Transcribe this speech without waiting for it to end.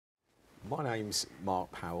My name's Mark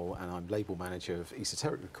Powell and I'm label manager of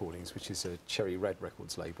Esoteric Recordings, which is a Cherry Red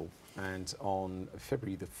Records label. And on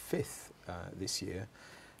February the 5th this year,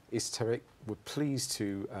 Esoteric were pleased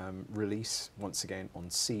to release once again on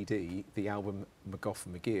CD the album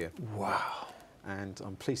McGear. Wow. And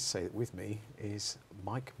I'm pleased to say that with me is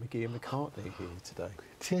McGear McCartney here today.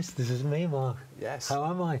 Yes, this is me, Mark. Yes. How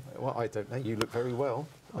am I? Well, I don't know. You look very well.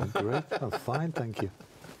 I'm great. I'm fine, thank you.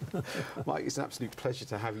 Mike, it's an absolute pleasure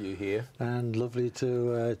to have you here. And lovely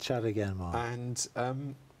to chat again, Mark. And,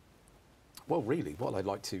 well, really, what I'd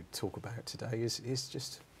like to talk about today is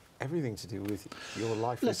just everything to do with your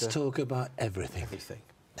life. Let's talk about everything. Everything.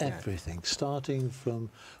 Everything, yeah. Starting from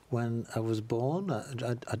when I was born.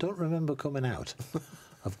 I don't remember coming out.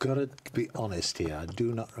 I've got to be honest here. I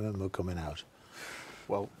do not remember coming out.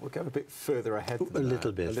 Well, we'll go a bit further ahead than a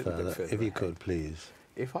little bit further, if you could, please.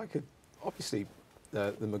 If I could, obviously,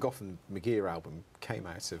 the McGear album came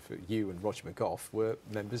out of you and Roger McGough were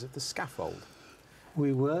members of the Scaffold.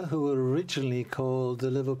 We were, who were originally called the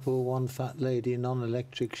Liverpool One Fat Lady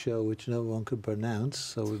Non-Electric Show, which no one could pronounce,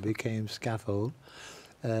 so we became Scaffold.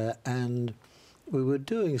 And we were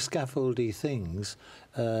doing scaffoldy things,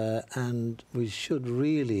 and we should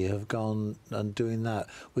really have gone and doing that.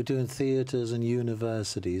 We're doing theatres and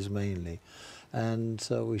universities mainly, and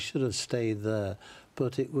so we should have stayed there.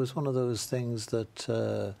 But it was one of those things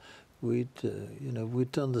that we'd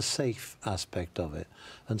done the safe aspect of it,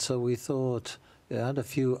 and so we thought. I had a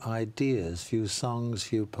few ideas, few songs,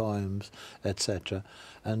 few poems, etc.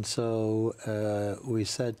 And so we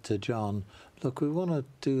said to John, look, we want to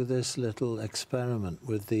do this little experiment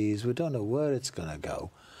with these. We don't know where it's going to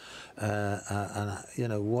go. And you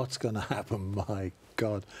know, what's going to happen? My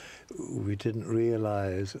God, we didn't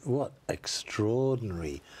realise what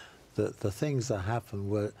extraordinary. The things that happened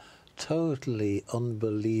were totally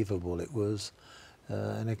unbelievable. It was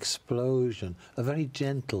an explosion, a very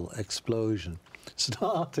gentle explosion.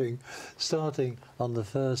 Starting on the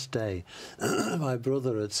first day, my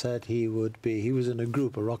brother had said he was in a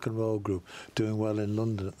group, a rock and roll group, doing well in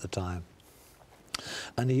London at the time.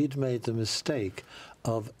 And he'd made the mistake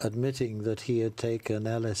of admitting that he had taken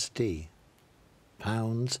LSD,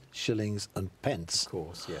 pounds, shillings and pence. Of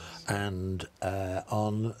course, yes. And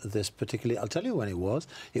on this particular, I'll tell you when it was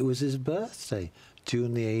his birthday,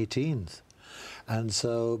 June the 18th. And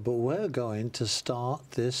so, but we're going to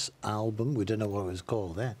start this album. We don't know what it was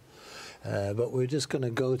called then, but we're just going to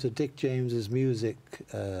go to Dick James's music.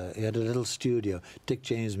 He had a little studio, Dick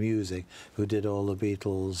James Music, who did all the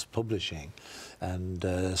Beatles publishing, and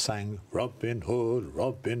sang Robin Hood,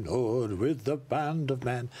 with the band of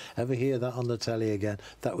men. Ever hear that on the telly again?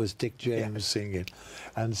 That was Dick James singing.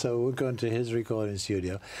 And so we're going to his recording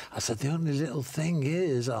studio. I said, the only little thing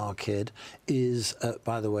is, our kid, is,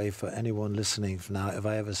 by the way, for anyone listening for now, if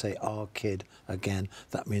I ever say our kid again,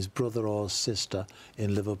 that means brother or sister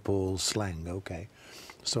in Liverpool slang, okay?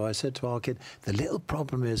 So I said to our kid, the little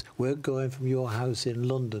problem is we're going from your house in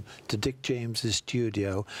London to Dick James's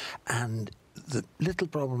studio, and the little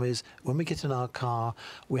problem is when we get in our car,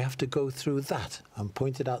 we have to go through that. And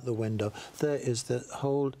pointed out the window, there is the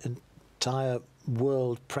whole entire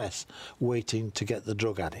world press waiting to get the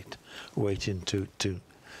drug addict, waiting to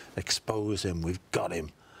expose him. We've got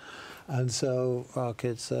him. And so our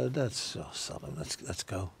kid said, let's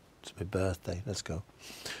go. It's my birthday, let's go.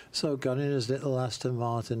 So got in his little Aston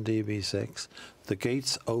Martin DB6, the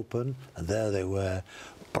gates open, and there they were.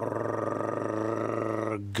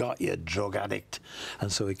 Brrr, got you, drug addict.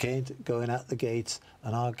 And so we came going out the gates,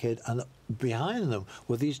 and our kid, and behind them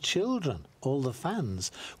were these children, all the fans,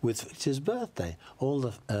 with it's his birthday, all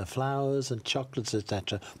the flowers and chocolates,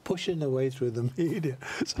 etc., pushing their way through the media.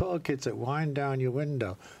 So our kid said, wind down your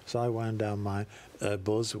window. So I wound down mine.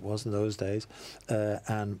 Buzz, it wasn't those days,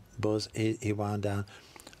 and Buzz, he wound down.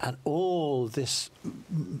 And all this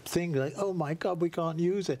thing, like, oh my God, we can't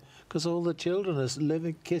use it, because all the children are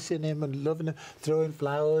living, kissing him and loving him, throwing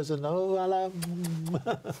flowers, and oh, hello.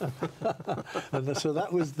 And so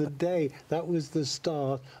that was the day, that was the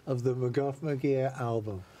start of the McGear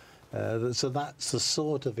album. So that's the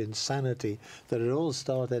sort of insanity that it all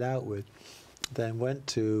started out with. Then went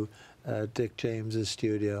to Dick James's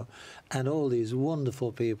studio, and all these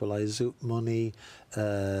wonderful people like Zoot Money,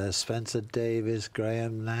 Spencer Davis,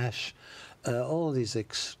 Graham Nash, all these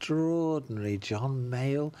extraordinary, John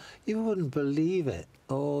Mayall, you wouldn't believe it,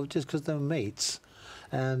 or just because they're mates.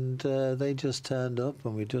 And they just turned up,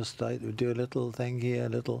 and we just we'd do a little thing here, a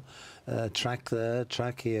little track there,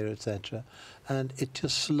 track here, etc. And it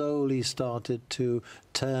just slowly started to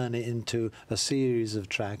turn it into a series of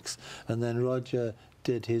tracks. And then Roger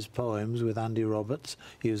did his poems with Andy Roberts.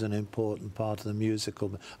 He was an important part of the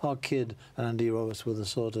musical. Our kid and Andy Roberts were the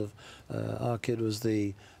sort of, our kid was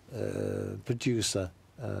the producer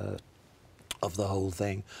of the whole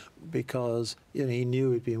thing, because he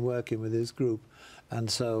knew he'd been working with his group, and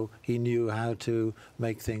so he knew how to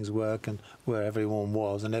make things work and where everyone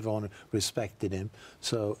was, and everyone respected him.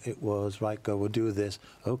 So it was, right, go, we'll do this.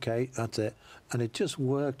 Okay, that's it. And it just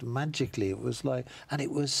worked magically. It was like, and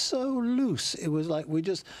it was so loose. It was like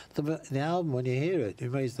the album, when you hear it,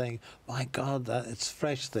 you may think, my God, it's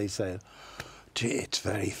fresh, they say. Gee, it's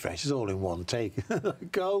very fresh. It's all in one take.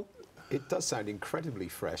 Go. It does sound incredibly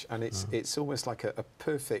fresh, and it's almost like a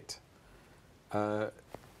perfect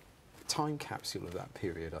time capsule of that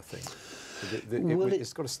period, I think.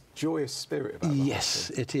 It's got a joyous spirit about it. Yes,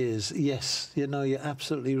 it is. Yes, you're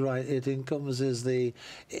absolutely right. It encompasses the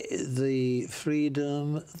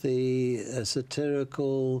freedom, the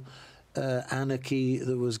satirical anarchy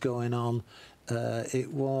that was going on. It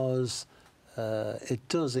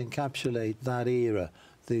does encapsulate that era.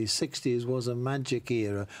 The 60s was a magic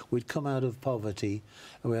era. We'd come out of poverty,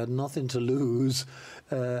 and we had nothing to lose,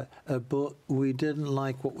 but we didn't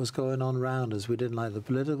like what was going on around us. We didn't like the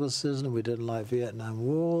political system, we didn't like Vietnam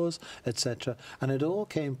Wars, etc. And it all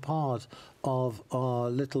came part of our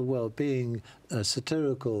little world. Being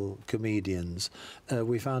satirical comedians,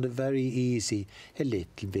 we found it very easy. A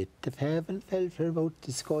little bit of heaven fell from out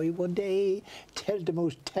the sky one day. Tell the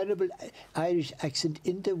most terrible Irish accent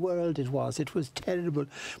in the world it was. It was terrible.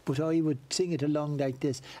 But I would sing it along like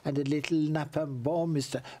this, and a little napalm bomb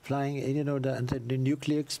is flying, and the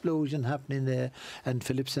nuclear explosion happening there, and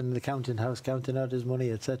Phillips in the counting house counting out his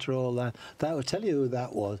money, etc. All that. That will tell you who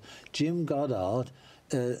that was. Jim Goddard.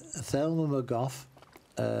 Thelma McGough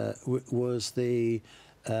was the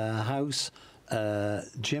house.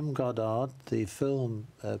 Jim Goddard, the film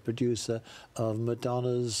producer of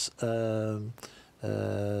Madonna's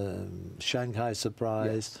Shanghai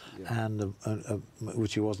Surprise, yes, and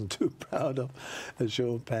which he wasn't too proud of,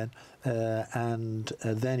 Sean Penn. And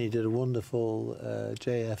then he did a wonderful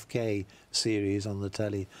JFK series on the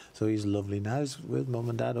telly. So he's lovely now. He's with Mum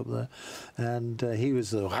and Dad up there. And he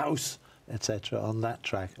was the house, etc. on that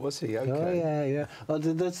track. Was he? Okay. Oh, yeah. Well,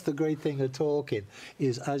 that's the great thing of talking,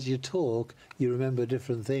 is as you talk, you remember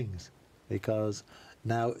different things. Because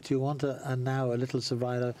now, do you want a little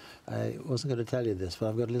surprise? I wasn't going to tell you this, but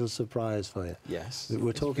I've got a little surprise for you. Yes.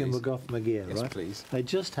 We're talking please. McGough McGear, yes, right? Please. I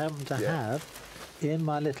just happen to have in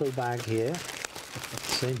my little bag here,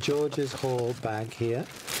 St George's Hall bag here,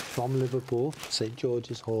 from Liverpool, St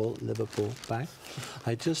George's Hall, Liverpool bag.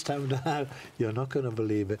 I just happen to have, you're not going to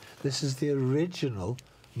believe it, this is the original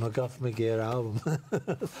McGough McGear album.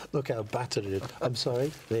 Look how battered it is. I'm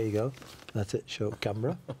sorry, there you go. That's it, show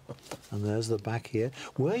camera. And there's the back here.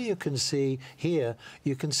 Where you can see here,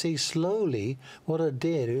 you can see slowly what I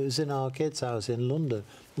did. It was in our kids' house in London,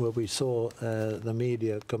 where we saw the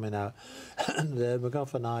media coming out. And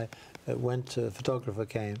McGough and I went, a photographer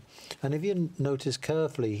came. And if you notice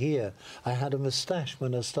carefully here, I had a moustache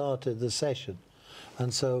when I started the session.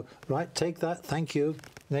 And so, right, take that, thank you.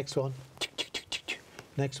 Next one.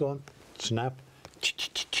 Next one, snap.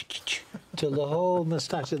 Till the whole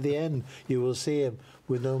moustache at the end, you will see him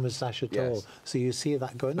with no moustache at all. So you see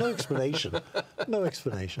that going, no explanation, no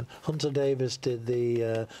explanation. Hunter Davis did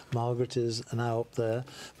the Margaret is now up there,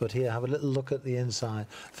 but here, have a little look at the inside.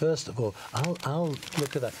 First of all, I'll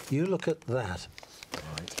look at that. You look at that.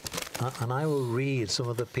 Right. And I will read some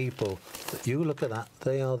of the people. You look at that.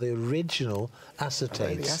 They are the original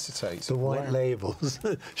acetates. The acetates. The white labels.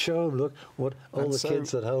 Show them, look, what all the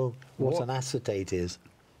kids at home, what an acetate is.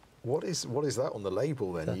 What is that on the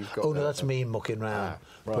label then? You've got. Oh no, that's me mucking round.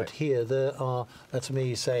 Right. But here that's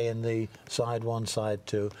me saying the side one, side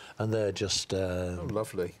two, and they're just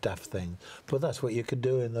lovely daft things. But that's what you could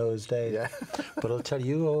do in those days. Yeah. But I'll tell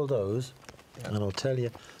you all those, and I'll tell you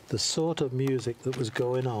the sort of music that was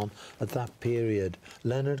going on at that period.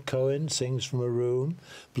 Leonard Cohen sings from a room,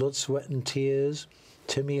 Blood, Sweat and Tears,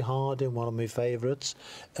 Timmy Harding, one of my favourites,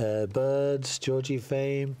 Birds, Georgie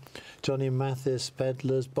Fame, Johnny Mathis,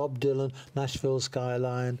 Peddlers, Bob Dylan, Nashville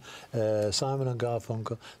Skyline, Simon and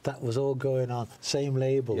Garfunkel. That was all going on, same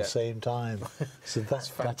label, same time. So that's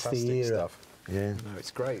the era. Stuff. Yeah. No,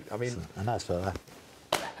 it's great. I mean, and that's for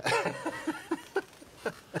that.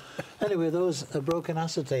 Anyway, those broken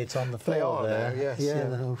acetates on the floor. They are there. now, yes.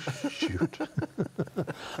 Yeah. Oh, shoot.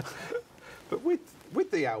 But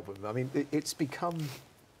with the album, I mean, it's become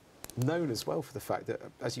known as well for the fact that,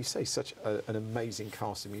 as you say, such an amazing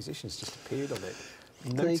cast of musicians just appeared on it.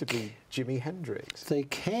 Notably Jimi Hendrix. They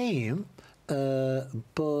came,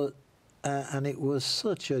 but and it was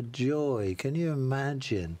such a joy. Can you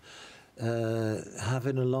imagine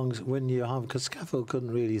having a long, when you have, because Scaffold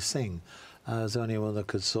couldn't really sing. I was the only one that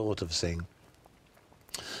could sort of sing.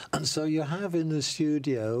 And so you have in the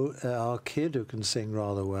studio our kid who can sing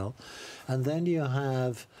rather well, and then you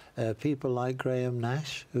have people like Graham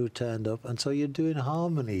Nash who turned up, and so you're doing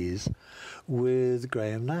harmonies with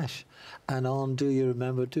Graham Nash. And on Do You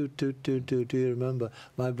Remember, do you remember?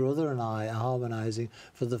 My brother and I are harmonising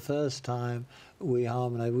for the first time. We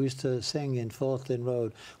harmonised. We used to sing in Fourth Lynn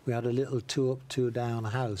Road. We had a little 2 up, 2 down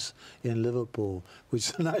house in Liverpool,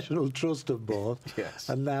 which the National Trust have bought. Yes.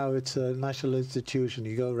 And now it's a national institution.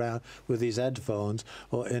 You go around with these headphones,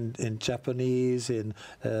 or in Japanese, in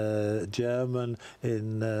German,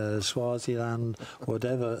 in Swaziland,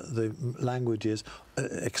 whatever the language is,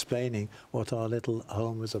 explaining what our little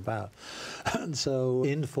home was about. And so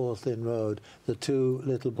in Fourth Lynn Road, the 2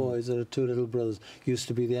 little boys, the 2 little brothers, used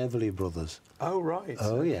to be the Everly brothers. Oh, right.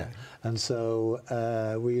 Oh, okay. yeah. And so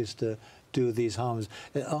we used to do these harmonies.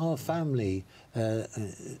 Our family,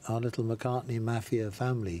 our little McCartney Mafia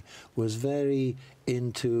family, was very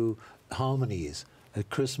into harmonies at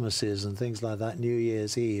Christmases and things like that, New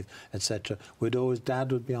Year's Eve, etc. We'd always, Dad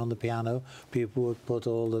would be on the piano, people would put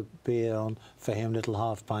all the beer on for him, little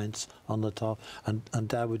half pints on the top, and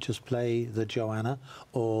Dad would just play the Joanna,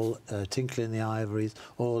 all tinkling the ivories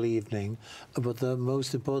all evening. But the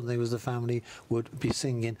most important thing was the family would be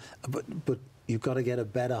singing, but you've got to get a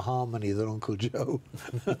better harmony than Uncle Joe.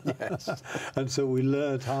 Yes. And so we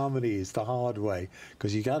learned harmonies the hard way,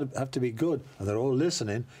 because you have to be good, and they're all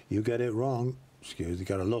listening. You get it wrong, excuse, you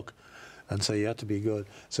got to look, and so you had to be good.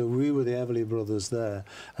 So we were the Everly brothers there,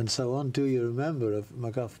 and so on Do You Remember of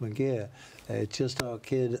McGear, just our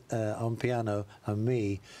kid on piano and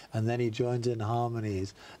me, and then he joins in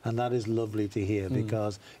harmonies, and that is lovely to hear,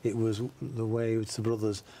 because it was the way it's the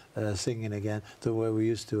brothers singing again, the way we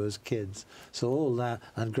used to as kids. So all that,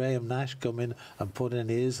 and Graham Nash come in and put in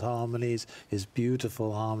his harmonies, his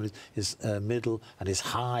beautiful harmonies, his middle and his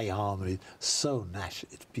high harmonies. So Nash,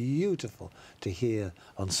 it's beautiful to hear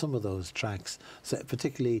on some of those tracks, so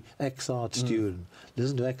particularly Ex-Art Student.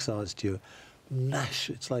 Listen to Ex-Art Student. Nash,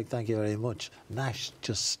 it's like, thank you very much. Nash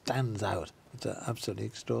just stands out. It's absolutely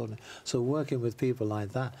extraordinary. So working with people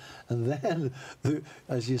like that. And then,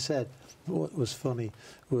 as you said, what was funny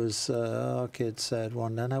was our kid said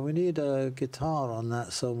one day, now we need a guitar on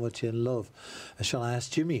that So Much in Love. Shall I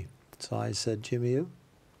ask Jimmy? So I said, Jimmy who?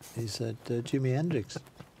 He said, Jimi Hendrix.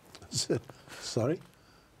 I said, sorry?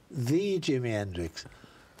 The Jimi Hendrix.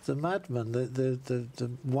 The madman, the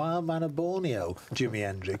wild man of Borneo, Jimi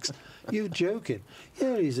Hendrix. You joking?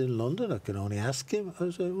 Yeah, he's in London. I can only ask him. I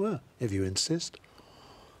said, well, if you insist.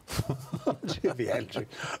 Jimi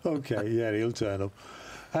Hendrix. Okay, yeah, he'll turn up.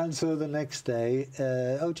 And so the next day,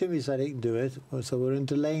 Jimmy said he can do it. So we're in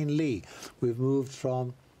Delane Lee. We've moved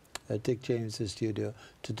from Dick James's studio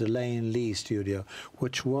to Delane Lee studio,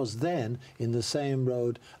 which was then in the same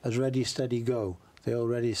road as Ready, Steady, Go. The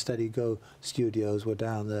old Ready, Steady, Go studios were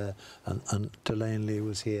down there, and Delane Lee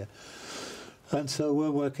was here. And so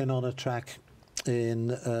we're working on a track in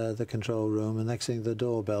the control room, and next thing the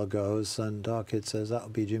doorbell goes, and our kid says, that'll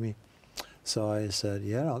be Jimmy. So I said,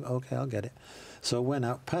 yeah, okay, I'll get it. So I went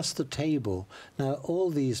out past the table. Now,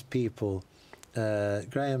 all these people,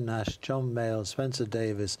 Graham Nash, John Mayall, Spencer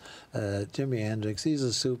Davis, Jimi Hendrix, these are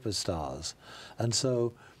superstars. And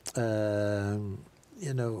so,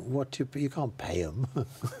 you know, you can't pay them.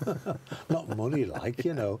 Not money like,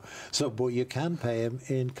 you know. So, but you can pay them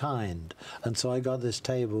in kind. And so I got this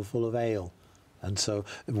table full of ale. And so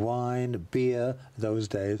wine, beer, those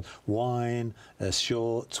days, wine,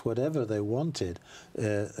 shorts, whatever they wanted,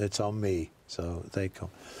 it's on me. So they come.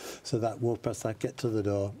 So that walk past that, get to the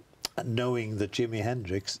door, knowing that Jimi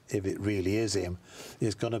Hendrix, if it really is him,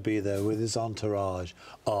 is going to be there with his entourage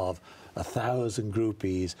of 1,000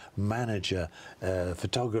 groupies, manager,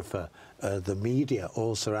 photographer, the media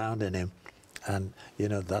all surrounding him. And, you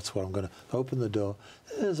know, that's what I'm going to open the door.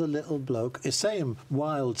 There's a little bloke, it's same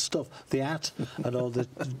wild stuff, the hat and all the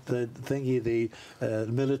thingy, the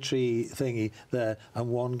military thingy there, and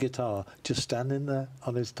one guitar just standing there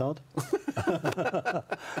on his Todd.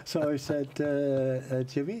 So I said,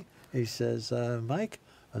 Jimmy? He says, Mike?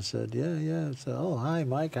 I said, yeah. I said, oh, hi,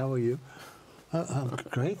 Mike, how are you? I'm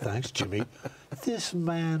great, thanks, Jimmy. This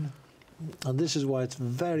man... And this is why it's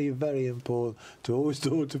very, very important to always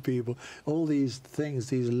talk to people. All these things,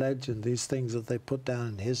 these legends, these things that they put down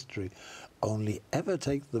in history, only ever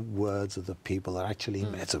take the words of the people that actually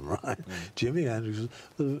met them, right? Jimi Hendrix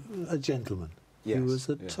was a gentleman, He Yes, was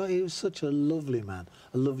yeah. he was such a lovely man,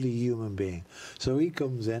 a lovely human being. So he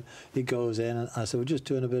comes in, he goes in, and I said, we're just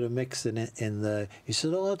doing a bit of mixing in the. He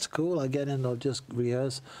said, oh, that's cool. I get in, I'll just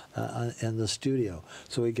rehearse in the studio.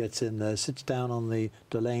 So he gets in there, sits down on the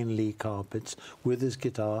Delane Lee carpets with his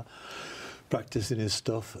guitar, practicing his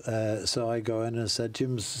stuff. So I go in and I said,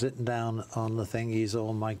 Jim's sitting down on the thing. He's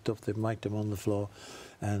all mic'd up. They've mic'd him on the floor.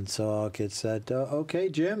 And so our kid said, okay,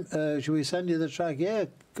 Jim, should we send you the track? Yeah,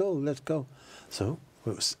 go, let's go. So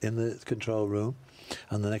it was in the control room,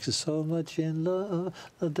 and the next is so much in love,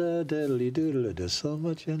 there's so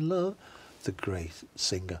much in love. The great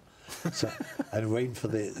singer. So I'm waiting for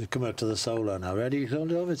the come up to the solo now. Ready?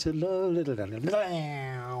 It's in love, little.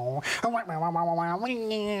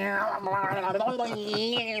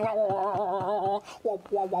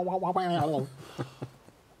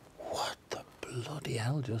 What the bloody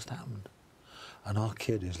hell just happened? And our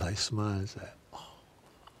kid is like smiling, saying,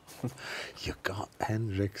 you got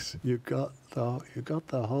Hendrix, you got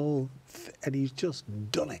the whole, and he's just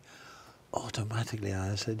done it automatically.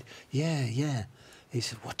 I said, yeah. He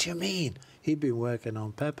said, what do you mean? He'd been working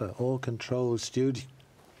on Pepper, all controlled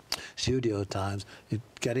studio times. He'd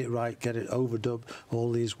get it right, get it overdubbed,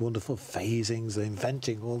 all these wonderful phasings,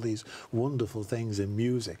 inventing all these wonderful things in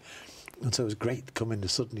music. And so it was great coming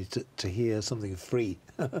suddenly to hear something free,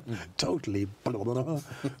 totally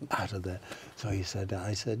out of there. So he said,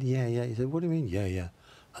 I said, yeah. He said, what do you mean, yeah?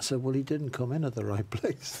 I said, well, he didn't come in at the right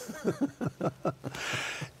place.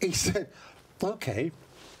 He said, okay,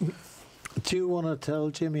 do you want to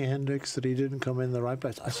tell Jimi Hendrix that he didn't come in the right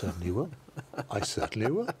place? I certainly will.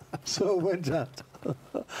 So I went out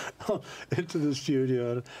into the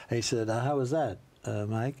studio, and he said, how was that,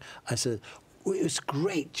 Mike? I said, well, it was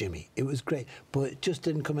great, Jimmy. It was great, but it just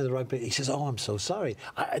didn't come in the right place. He says, "Oh, I'm so sorry.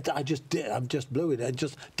 I just did. I just blew it. I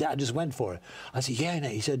just went for it." I said, "Yeah." No.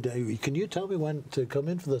 He said, "Can you tell me when to come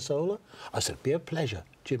in for the solo?" I said, "Be a pleasure,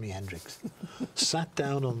 Jimi Hendrix." Sat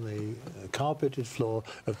down on the carpeted floor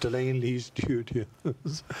of Delane Lee Studios,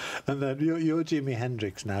 and then you're Jimi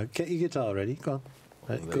Hendrix now. Get your guitar ready. Go on.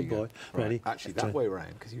 Good boy. Right. Ready? Actually, that way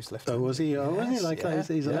around, because he was left. Oh, was he? Oh, was he? Yes, Like that?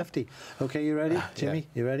 He's a lefty. Okay, you ready, Jimmy? Yeah.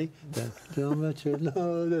 You ready? So much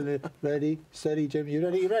love. Ready? Steady, Jimmy. You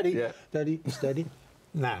ready? You ready? Yeah. Steady, steady.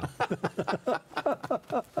 Now. I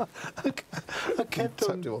kept on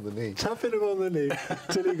Tapped him on the knee. tapping him on the knee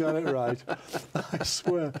till he got it right. I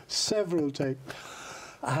swear, several takes.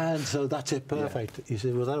 And so that's it, perfect. He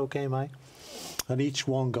said, "Was that okay, Mike?" And each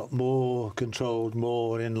one got more controlled,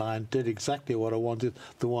 more in line, did exactly what I wanted,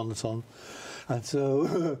 the one that's on. And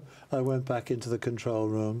so I went back into the control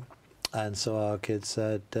room, and so our kid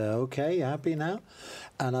said, "Okay, you happy now?"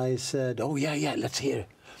 And I said, "Oh, yeah, let's hear it."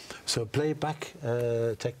 So play it back,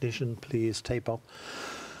 technician, please, tape up.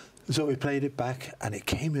 So we played it back, and it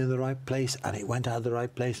came in the right place, and it went out of the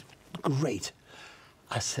right place. Great.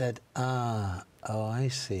 I said, oh, I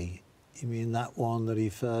see. You mean that one that he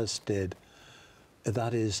first did?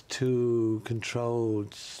 That is too controlled.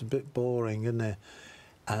 It's a bit boring, isn't it?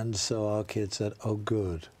 And so our kid said, "Oh,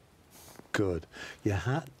 good. You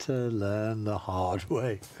had to learn the hard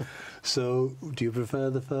way." So, do you prefer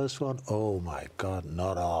the first one? Oh my God,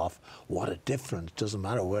 not half. What a difference. Doesn't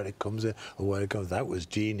matter where it comes in or where it goes. That was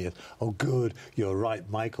genius. Oh, good. You're right,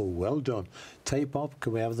 Michael. Well done. Tape op,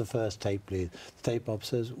 can we have the first tape, please? The tape op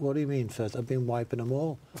says, "What do you mean first? I've been wiping them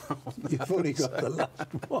all." You've only got the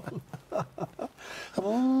last one.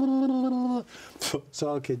 So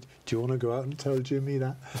our kid, "Do you want to go out and tell Jimmy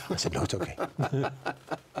that?" I said, "No, it's okay."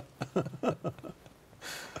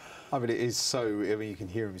 I mean, it is so. I mean, you can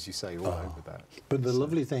hear him, as you say, all over that. But the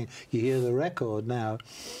lovely thing, you hear the record now,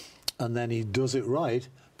 and then he does it right,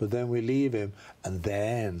 but then we leave him, and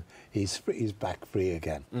then he's back free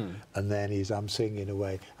again. And then I'm singing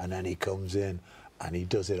away, and then he comes in, and he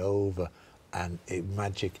does it over, and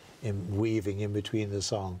magic in weaving in between the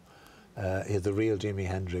song. The real Jimi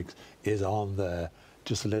Hendrix is on there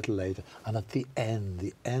just a little later, and at the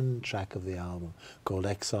end track of the album, called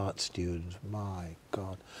Ex-Art Student, my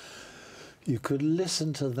God, you could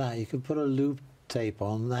listen to that. You could put a loop tape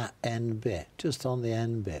on that end bit, just on the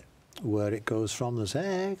end bit, where it goes from this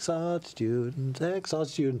Ex-Art Student,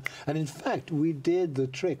 and in fact we did the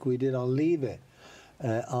trick we did on Leave It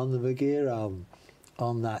on the McGear album,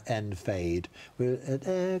 on that end fade. We're at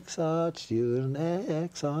Ex-Art Student,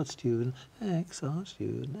 Ex-Art Student, Ex-Art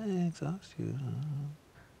Student, Ex-Art Student,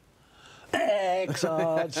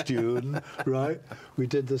 Ex-Art Student, right? We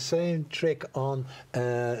did the same trick on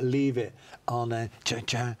Leave It, on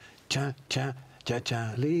cha-cha, cha-cha,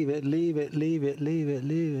 cha-cha, leave it,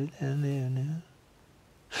 and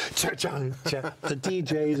Cha-chang, cha. The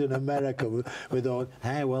DJs in America with all,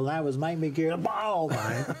 hey, well, that was my McGear. Oh,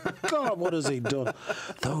 my God, what has he done?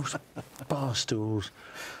 Those bar stools.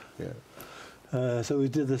 Yeah. So we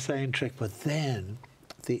did the same trick, but then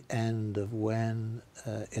the end of when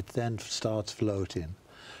it then starts floating,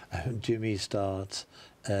 Jimmy starts,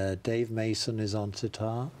 Dave Mason is on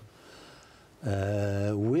sitar,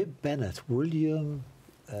 William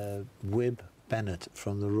Wibb Bennett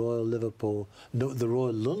from the the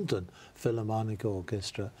Royal London Philharmonic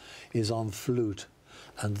Orchestra is on flute.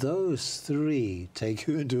 And those three take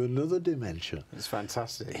you into another dimension. It's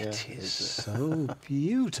fantastic. It is so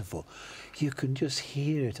beautiful. You can just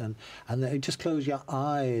hear it, and then just close your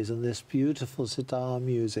eyes, and this beautiful sitar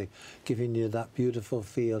music giving you that beautiful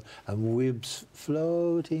feel, and Wibb's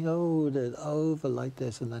floating over like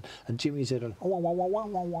this, and Jimmy said, it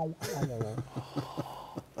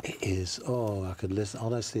is, I could listen.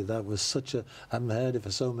 Honestly, that was such a, I haven't heard it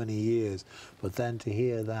for so many years, but then to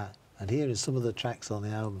hear that, and hearing some of the tracks on the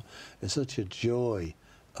album, it's such a joy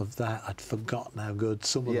of that. I'd forgotten how good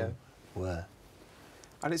some of them were.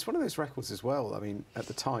 And it's one of those records as well, I mean, at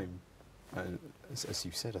the time, and as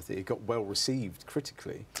you said, I think it got well received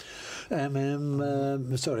critically.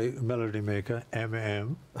 Melody Maker,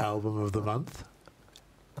 Album of the Month.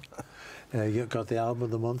 You got the Album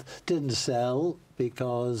of the Month. Didn't sell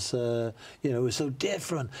because, it was so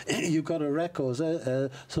different. You got a record,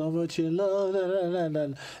 so much in love,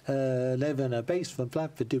 living a basement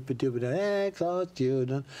flat for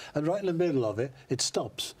exhaustion, and right in the middle of it, it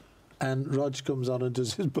stops. And Rog comes on and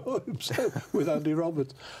does his poems with Andy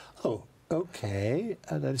Roberts. Oh, okay.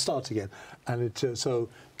 And then it starts again. And it's so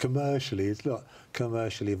commercially, it's not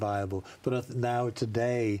commercially viable. But now,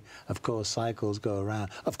 today, of course, cycles go around.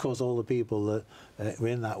 Of course, all the people that were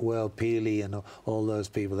in that world, Peely and all those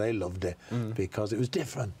people, they loved it because it was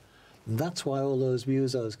different. And that's why all those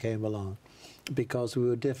musos came along. Because we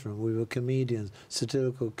were different. We were comedians,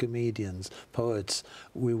 satirical comedians, poets.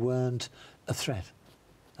 We weren't a threat.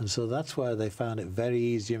 And so that's why they found it very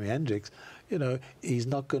easy. Jimi Hendrix, he's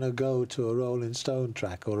not going to go to a Rolling Stone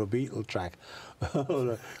track or a Beatle track.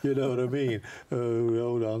 You know what I mean?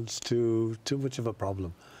 Hold on, it's too much of a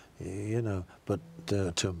problem, But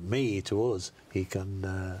to me, to us, he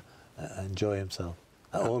can enjoy himself,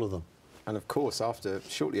 all of them. And of course,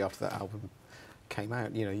 shortly after that album came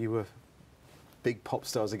out, you were big pop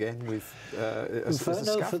stars again with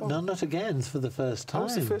no, not again. It's for the first time. Oh, it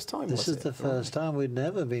was the first time. This is the first time. We'd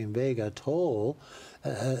never been big at all.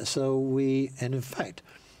 So in fact,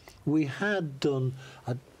 we had done.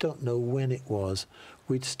 I don't know when it was.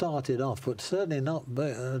 We'd started off, but certainly not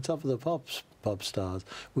at top of the pop stars.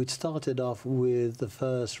 We'd started off with the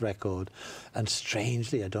first record, and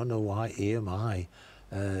strangely, I don't know why EMI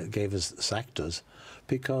sacked us.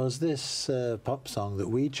 Because this pop song that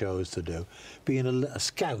we chose to do, being a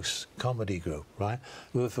Scouse comedy group, right?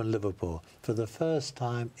 We were from Liverpool. For the first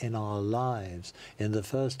time in our lives, the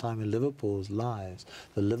first time in Liverpool's lives,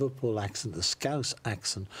 the Liverpool accent, the Scouse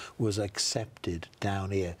accent, was accepted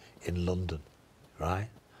down here in London, right?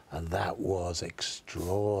 And that was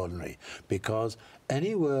extraordinary, because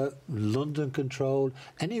anywhere London controlled,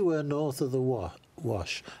 anywhere north of the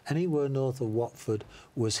Wash, anywhere north of Watford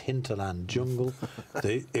was hinterland, jungle.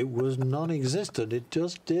 It was non-existent. It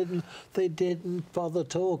just didn't. They didn't bother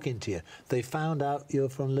talking to you. They found out you're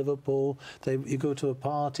from Liverpool. You go to a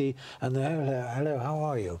party and they hello, how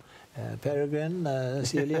are you? Peregrine,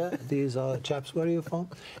 Celia, these are chaps. Where are you from?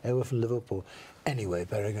 We're from Liverpool. Anyway,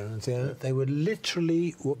 Peregrine and Celia, they would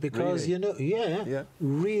literally, because really?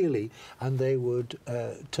 Really, and they would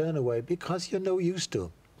turn away because you're no use to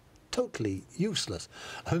them. Totally useless.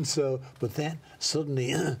 And so, but then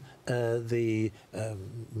suddenly the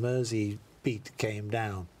Mersey beat came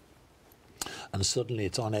down, and suddenly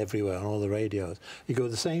it's on everywhere on all the radios. You go to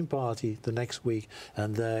the same party the next week,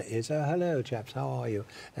 and there is, hello chaps, how are you?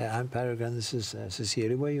 I'm Peregrine, this is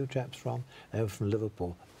Cecilia. Where are you chaps from? From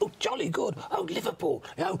Liverpool. Oh, jolly good. Oh, Liverpool.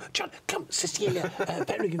 Oh, come, Cecilia,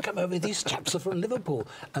 Peregrine, come over. These chaps are from Liverpool.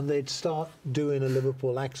 And they'd start doing a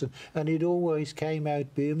Liverpool accent, and it always came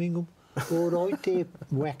out Birmingham. All right, dear,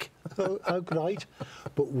 whack. Oh, great.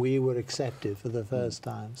 But we were accepted for the first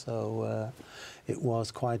time, so it was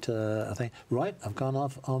quite a thing. Right, I've gone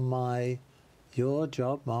off on your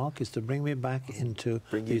job, Mark, is to bring me back into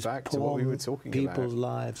these back to what we were talking people's about,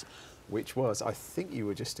 lives. Which was, I think you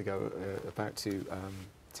were just about to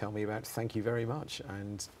tell me about Thank You Very Much,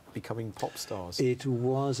 and becoming pop stars. It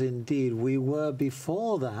was indeed. We were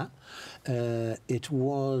before that. It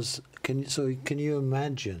was. Can you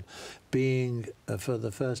imagine being for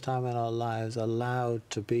the first time in our lives allowed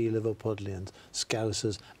to be Liverpudlians,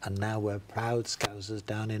 Scousers, and now we're proud Scousers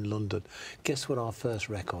down in London. Guess what our first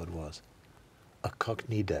record was? A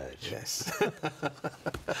Cockney dirge. Yes.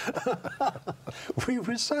 We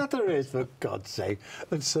were Saturdays, for God's sake.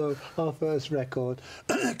 And so our first record,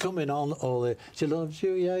 coming on all the, she loves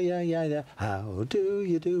you, yeah, yeah, yeah, yeah. How do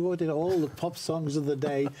you do? What did all the pop songs of the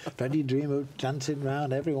day? Freddie Dream of dancing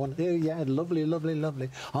round, everyone. Oh, yeah, lovely, lovely, lovely.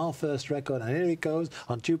 Our first record, and here it goes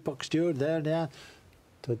on Jukebox Stewart, there.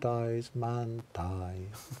 To die's man die,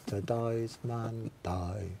 to die's man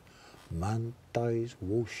die. Man dies,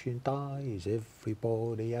 washing dies,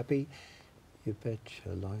 everybody happy. You bet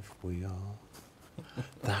your life we are.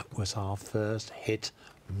 That was our first hit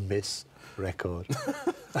miss record.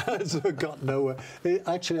 So it got nowhere.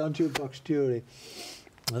 Actually, on Jukebox Jury,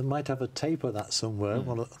 I might have a tape of that somewhere,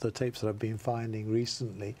 one of the tapes that I've been finding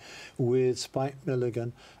recently, with Spike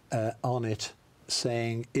Milligan on it,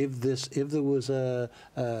 saying if there was a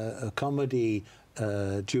comedy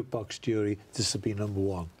Jukebox Jury, this would be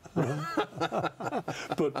 #1.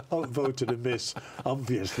 But voted a miss,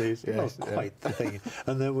 obviously. It's not quite the thing.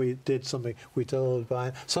 And then we did something, we told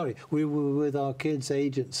Brian, we were with our kids'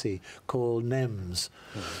 agency called NEMS.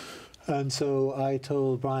 And so I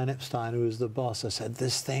told Brian Epstein, who was the boss, I said,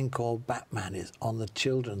 this thing called Batman is on the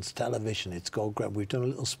children's television. It's called, we've done a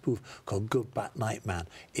little spoof called Good Bat Night Man.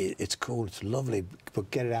 It's cool, it's lovely, but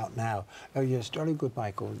get it out now. Oh, yes, jolly good,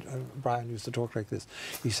 Michael. Brian used to talk like this.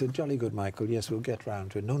 He said, jolly good, Michael, yes, we'll get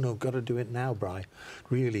round to it. No, got to do it now, Bri.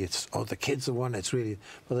 Really, the kids are one, it's really...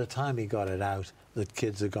 By the time he got it out, the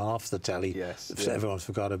kids had gone off the telly. Yes. So everyone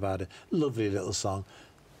forgot about it. Lovely little song.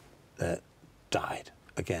 Died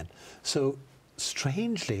again. So,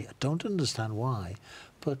 strangely, I don't understand why,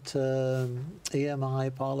 but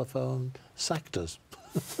EMI, Parlophone sacked us.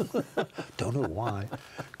 Don't know why.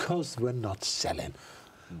 Because we're not selling.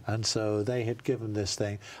 And so they had given this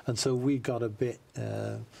thing. And so we got a bit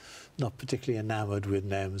not particularly enamoured with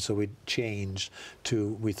them, so we changed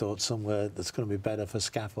to, we thought, somewhere that's going to be better for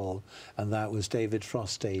Scaffold, and that was David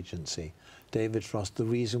Frost's agency. David Frost, the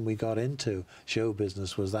reason we got into show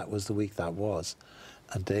business was that was the week that was.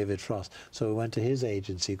 And David Frost. So we went to his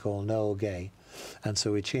agency called Noel Gay, and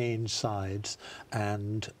so we changed sides.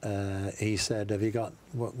 And he said, "Have you got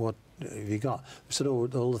what have you got?" We said, "Oh,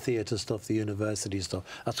 all the theatre stuff, the university stuff.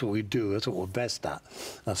 That's what we do. That's what we're best at.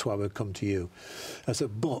 That's why we've come to you." I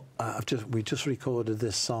said, "But we just recorded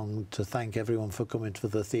this song to thank everyone for coming to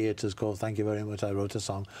the theatres called Thank You Very Much. I wrote a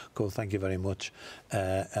song called Thank You Very Much,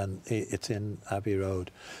 and it's in Abbey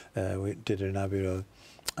Road. We did it in Abbey Road."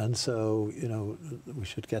 And so, you know, we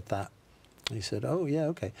should get that. He said, "Oh, yeah,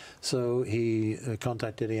 okay." So he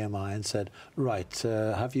contacted EMI and said, "Right,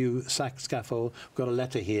 have you sacked Scaffold? We've got a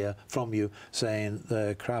letter here from you saying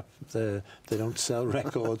they don't sell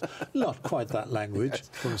records." Not quite that language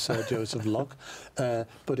from Sir Joseph Locke,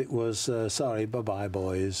 but it was, "Sorry, bye-bye,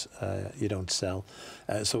 boys, you don't sell."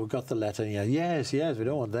 So we got the letter, and yes, we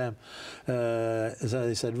don't want them. So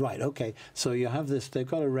they said, "Right, okay, so you have this, they've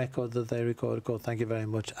got a record that they recorded called Thank You Very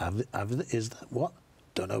Much. Is that what?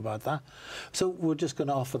 Don't know about that. So we're just going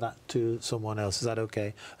to offer that to someone else. Is that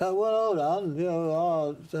okay?" "Well, hold on. You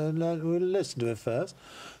know, we'll listen to it first."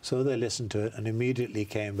 So they listened to it and immediately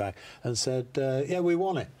came back and said, "Yeah, we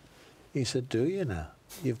want it." He said, "Do you now?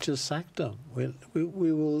 You've just sacked them. We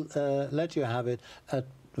will let you have it at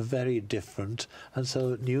very different." And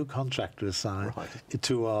so new contract was signed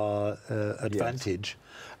to our advantage.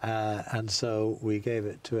 Yes. And so we gave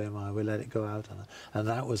it to MI, we let it go out, and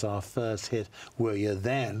that was our first hit, where you're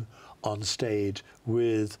then on stage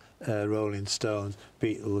with Rolling Stones,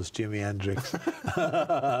 Beatles, Jimi Hendrix,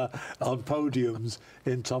 on podiums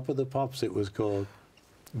in Top of the Pops, it was called.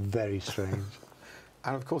 Very strange.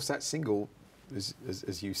 And of course that single,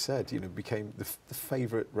 as you said, you know, became the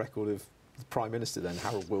favourite record of the Prime Minister then,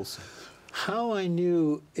 Harold Wilson. How I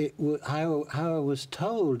knew it how I was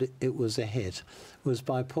told it was a hit was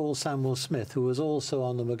by Paul Samuel Smith, who was also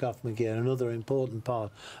on the McGuff McGear, another important part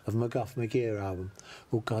of McGuff McGear album.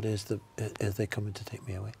 Oh God, is they coming to take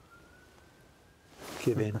me away?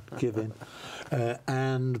 Give in, give in.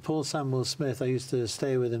 And Paul Samuel Smith, I used to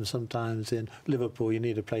stay with him sometimes in Liverpool. You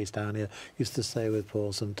need a place down here. Used to stay with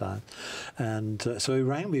Paul sometimes. And so he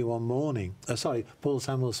rang me one morning. Paul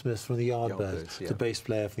Samuel Smith from the Yardbirds, yeah. the bass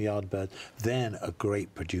player from the Yardbirds, then a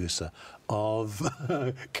great producer of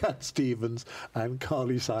Cat Stevens and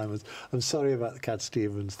Carly Simons. I'm sorry about the Cat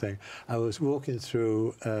Stevens thing. I was walking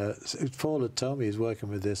through, Paul had told me he's working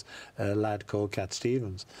with this lad called Cat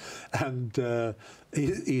Stevens. And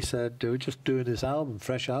he said, they were just doing this album,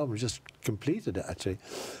 fresh album, just completed it actually.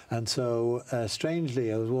 And so,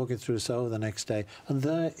 strangely, I was walking through Soho the next day, and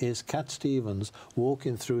there is Cat Stevens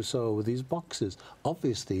walking through Soho with these boxes.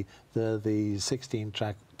 Obviously, they're the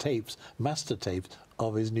 16-track tapes, master tapes,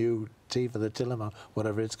 of his new Tea for the Tillamook,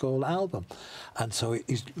 whatever it's called, album. And so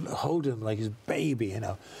he's holding him like his baby, you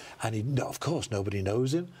know. And he, of course, nobody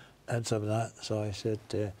knows him. And so I said,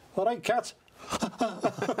 all right, Cat.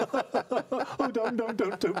 Oh,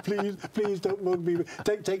 don't, please don't mug me.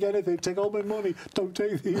 Take anything, take all my money. Don't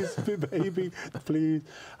take these, baby, please.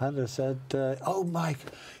 And I said, oh, Mike.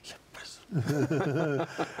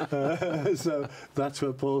 So that's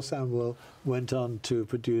where Paul Samuel went on to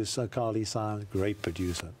produce Carly Simon, great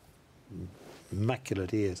producer,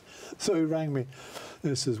 immaculate ears. So he rang me.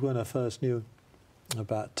 This is when I first knew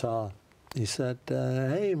about Tar. He said,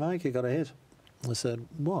 hey, Mike, you got a hit. I said,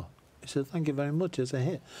 what? He said, thank you very much, it's a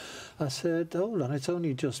hit. I said, hold on, it's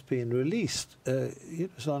only just been released.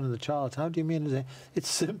 It's on in the charts. How do you mean it's a hit? It's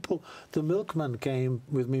simple. The milkman came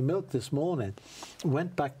with me milk this morning,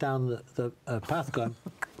 went back down the path going...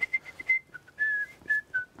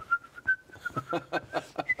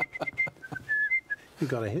 You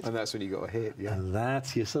got a hit. And that's when you got a hit, yeah. And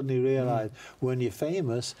that's, you suddenly realise, when you're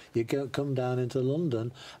famous, you come down into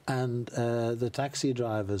London and the taxi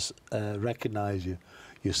drivers recognise you.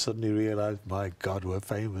 You suddenly realise, my God, we're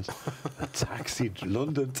famous. A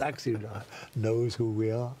London taxi driver knows who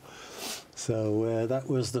we are. So that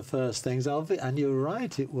was the first things of it. And you're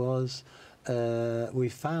right, it was... we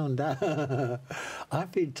found out...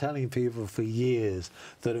 I've been telling people for years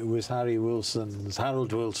that it was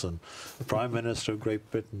Harold Wilson, Prime Minister of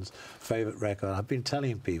Great Britain's favourite record. I've been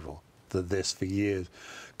telling people this for years,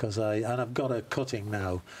 because I've got a cutting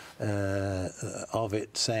now of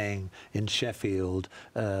it saying in Sheffield,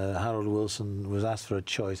 Harold Wilson was asked for a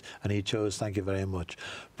choice and he chose Thank You Very Much.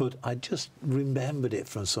 But I just remembered it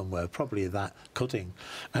from somewhere, probably that cutting.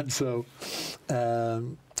 And so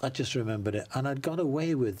I just remembered it. And I'd got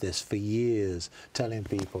away with this for years, telling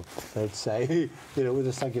people, they'd say, you know, with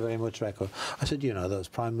this Thank You Very Much record. I said, you know, that was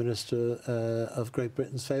Prime Minister of Great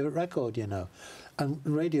Britain's favourite record, you know. And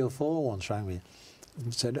Radio 4 once rang me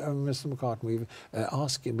and said, oh, Mr. McCartney, we've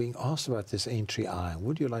being asked about this Aintree Iron.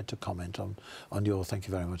 Would you like to comment on your Thank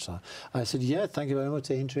You Very Much song? I said, yeah, thank you very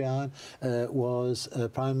much. Aintree Iron was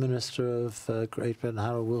Prime Minister of Great Britain,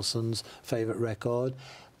 Harold Wilson's favourite record.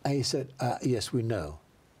 And he said, yes, we know.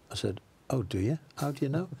 I said, oh, do you? How do you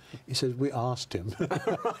know? He said, we asked him.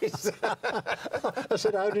 I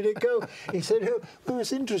said, how did it go? He said, oh, well,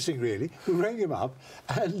 it's interesting, really. We rang him up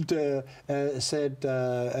and said,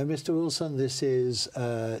 Mr. Wilson, this is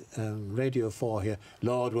Radio 4 here,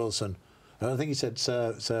 Lord Wilson. I think he said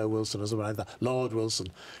Sir Wilson or something like that. Lord Wilson.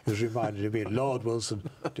 He was reminded of me, Lord Wilson.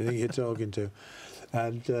 Do you think you're talking to?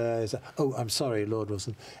 And he said, oh, I'm sorry, Lord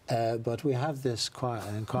Wilson, but we have this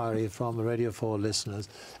inquiry from the Radio 4 listeners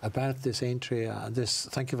about this Aintree, this,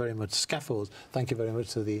 thank you very much, scaffolds, thank you very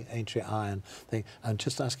much to the Aintree Iron thing. I'm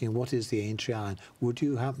just asking, what is the Aintree Iron? Would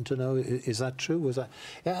you happen to know, is that true? Was that,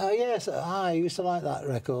 yes, I used to like that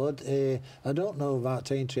record. I don't know about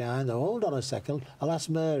Aintree Iron, though. Hold on a second, I'll ask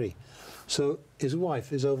Mary. So his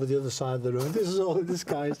wife is over the other side of the room. This is all this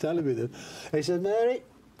guy is telling me. He said, Mary,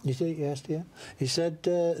 you said, yes, dear. He said,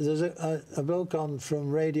 there's a bloke on from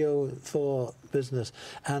Radio 4 Business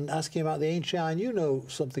and asking about the Aintree Iron. You know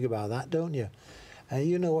something about that, don't you?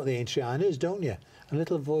 You know what the Aintree Iron is, don't you? A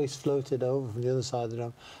little voice floated over from the other side of the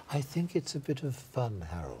room. I think it's a bit of fun,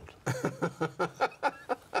 Harold.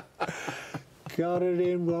 Got it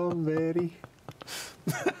in one, Mary.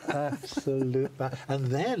 Absolute. And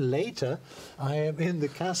then later, I am in the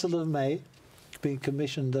Castle of May, being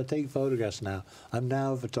commissioned to take photographs now. I'm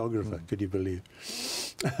now a photographer, could you believe?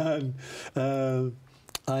 And I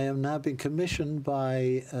am now being commissioned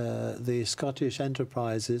by the Scottish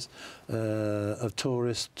Enterprises of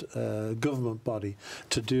Tourist government body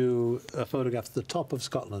to do a photograph of the top of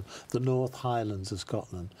Scotland, the North Highlands of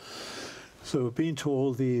Scotland. So we've been to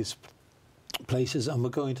all these places and we're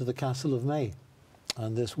going to the Castle of May.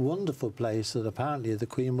 and this wonderful place that apparently the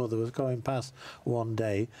Queen Mother was going past one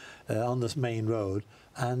day on this main road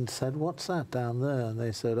and said, "What's that down there?" And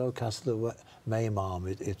they said, "Oh, Castle May, Ma'am,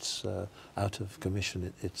 it's out of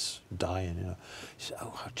commission, it's dying, you know." She said,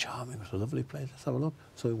 "Oh, how charming, what a lovely place, let's have a look."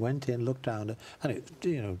 So we went in, looked down, and it,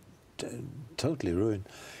 you know, totally ruined.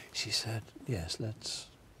 She said, "Yes, let's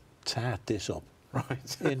tat this up."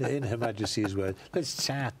 Right. in Her Majesty's words, "Let's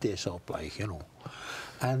tat this up, like, you know."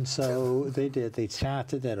 And so they did, they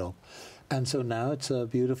charted it up. And so now it's a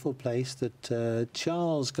beautiful place that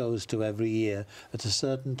Charles goes to every year at a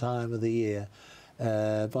certain time of the year.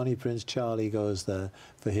 Bonnie Prince Charlie goes there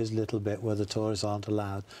for his little bit where the tourists aren't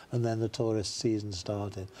allowed, and then the tourist season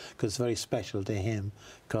started, because it's very special to him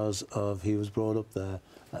because of he was brought up there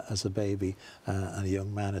as a baby and a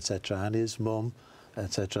young man, etc., and his mum,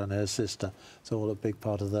 etc., and her sister. It's all a big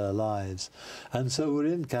part of their lives. And so we're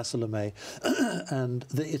in Castlemaine, and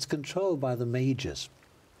it's controlled by the majors,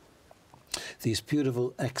 these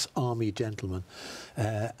beautiful ex-army gentlemen,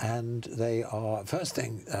 and they are, first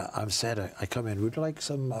thing I'm said, I come in, would you like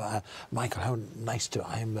some, Michael, how nice to,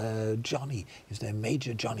 I'm Johnny, his name,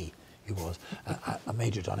 Major Johnny. He was a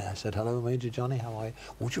Major Johnny. I said, "Hello, Major Johnny, how are you?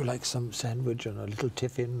 Would you like some sandwich and a little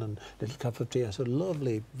tiffin and a little cup of tea?" I said,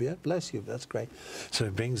 "Lovely, yeah, bless you, that's great." So he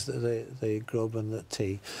brings the grub and the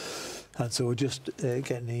tea. And so we're just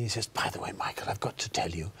getting in. He says, "By the way, Michael, I've got to tell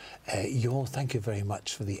you, thank you very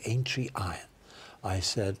much for the Aintree iron." I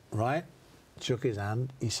said, "Right." Shook his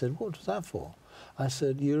hand. He said, "What was that for?" I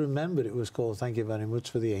said, "You remembered it was called thank you very much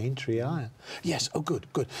for the Aintree iron." "Yes, oh good,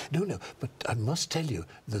 good. No, but I must tell you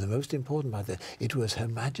that the most important part, it was Her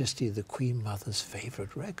Majesty the Queen Mother's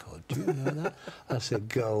favourite record. Do you know that?" I said,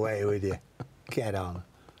 "Go away with you. Get on."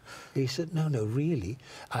 He said, "No, really.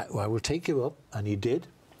 I will take you up," and he did,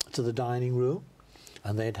 to the dining room,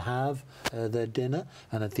 and they'd have their dinner,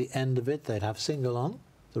 and at the end of it they'd have sing-along,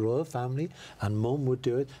 the royal family, and Mum would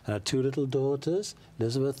do it, and her two little daughters,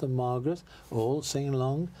 Elizabeth and Margaret, all singing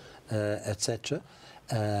along, etc.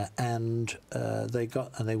 And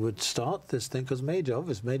they would start this thing, because Major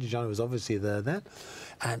Johnny was obviously there then,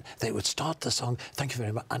 and they would start the song, "Thank you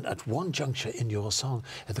very much," and at one juncture in your song,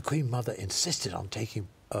 the Queen Mother insisted on taking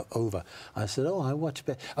over. I said, "Oh, I watch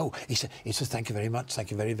it." "Oh," he said, "Thank you very much,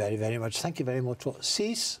 thank you very, very, very much, thank you very much for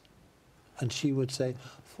cease." And she would say,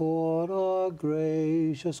 "For our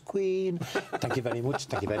gracious Queen." "Thank you very much,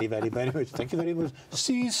 thank you very, very, very much, thank you very much,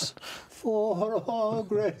 cease. For our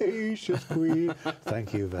gracious Queen."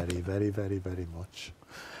 "Thank you very, very, very, very much."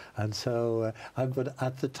 And so, but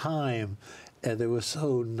at the time, they were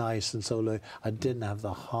so nice and so low, I didn't have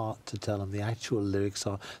the heart to tell them. The actual lyrics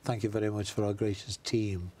are, "Thank you very much for our gracious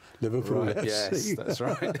team, Liverpool Right, FC." yes, that's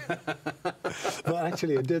right. Well,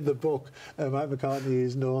 actually, I did the book, Mike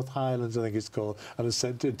McCartney's North Highlands, I think it's called, and I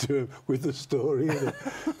sent it to him with the story in it.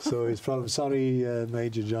 So he's from, sorry,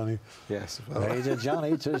 Major Johnny. Yes. Major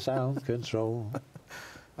Johnny to sound control.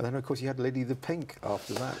 And then, of course, you had Lady the Pink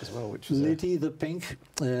after that as well, which was Lady the Pink,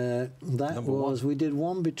 that was, we did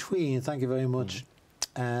one between, thank you very much,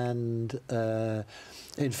 and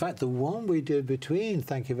in fact, the one we did between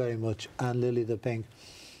Thank You Very Much and Lily the Pink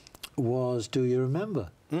was Do You Remember?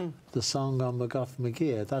 The song on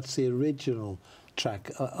McGear. That's the original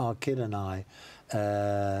track, Our Kid and I,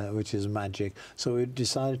 which is magic. So we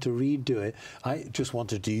decided to redo it. I just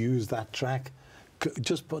wanted to use that track.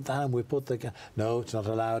 Just put that and we put the... No, it's not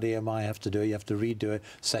allowed, EMI have to do it, you have to redo it,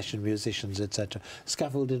 session musicians, etc.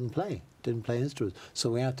 Scaffold didn't play instruments,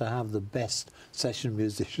 so we had to have the best session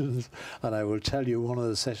musicians, and I will tell you one of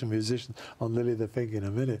the session musicians on Lily the Pink in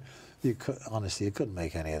a minute. Honestly, you couldn't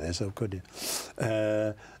make any of this up, could you?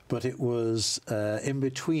 But it was in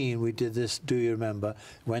between, we did this, Do You Remember,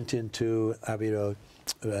 went into Abbey Road,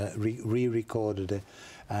 re-recorded it,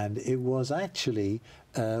 and it was actually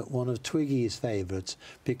one of Twiggy's favourites,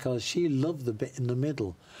 because she loved the bit in the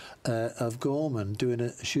middle of Gorman doing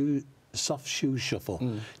a soft shoe shuffle.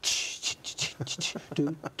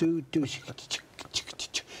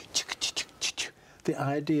 The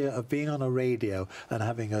idea of being on a radio and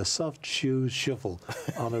having a soft shoe shuffle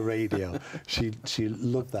on a radio, she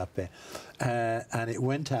loved that bit. And it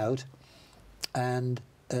went out, and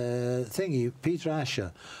Peter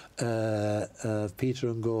Asher, Peter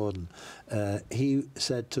and Gordon, he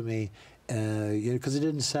said to me, because it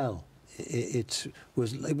didn't sell, we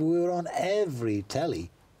were on every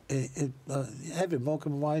telly, every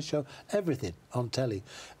Morecambe and Wise show, everything on telly,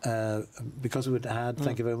 because we had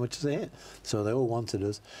Thank You Very Much as a hit. So they all wanted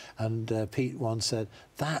us, and Pete once said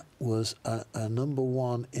that was a number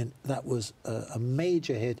one that was a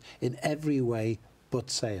major hit in every way but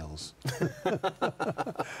sales.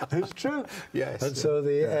 It's true. Yes. And so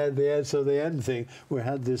the end thing, we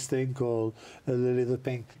had this thing called Lily the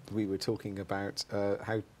Pink. We were talking about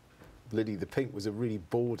how Lily the Pink was a really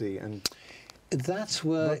bawdy and... That's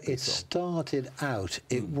where rugby it song. started out.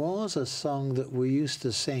 It was a song that we used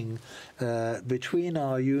to sing between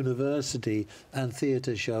our university and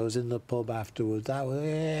theatre shows in the pub afterwards. That was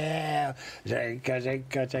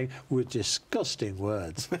with disgusting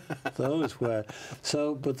words. Those were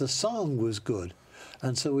so. But the song was good,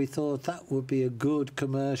 and so we thought that would be a good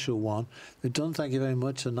commercial one. We've done, thank you very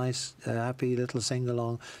much, a nice, happy little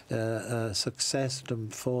sing-along, success,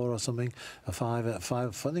 4 or something, a 5, I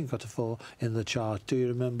think got to 4 in the chart. Do you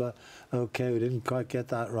remember? Okay, we didn't quite get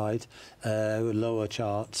that right, lower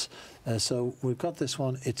charts. So we've got this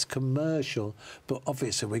one, it's commercial, but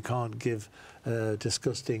obviously we can't give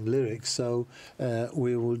disgusting lyrics, so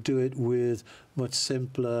we will do it with much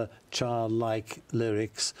simpler, childlike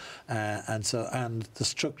lyrics, and the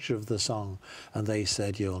structure of the song. And they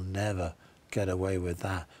said, "You'll never get away with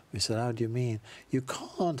that." We said, "How do you mean? You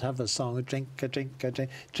can't have a song, drink a drink a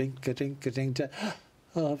drink, drink a drink a drink,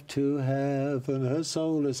 up to heaven her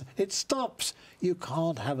soul is..." It stops. You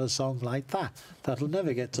can't have a song like that. That'll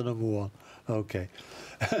never get to ‑1. Okay.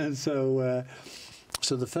 And so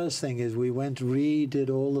the first thing is we went, redid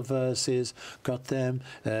all the verses, got them,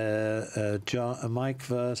 Mike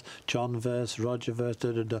verse, John verse, Roger verse,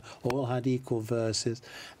 all had equal verses,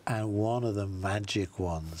 and one of the magic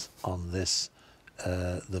ones on this,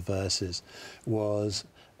 the verses, was,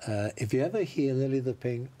 if you ever hear Lily the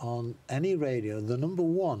Pink on any radio, the number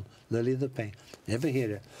 1, Lily the Pink, you ever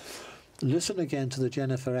hear it, listen again to the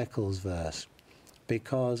Jennifer Eccles verse,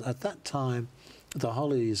 because at that time, the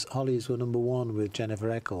Hollies were number 1 with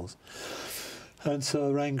Jennifer Eccles. And so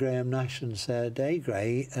I rang Graham Nash and said, "Hey,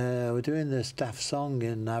 Gray, we're doing this daft song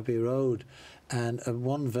in Abbey Road, and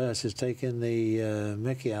one verse is taking the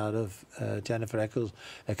mickey out of Jennifer Eccles.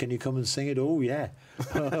 Can you come and sing it?" "Oh, yeah."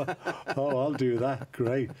 "Oh, I'll do that.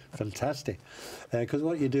 Great. Fantastic." Because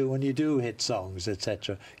what you do when you do hit songs,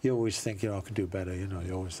 etc., you always think, I could do better. You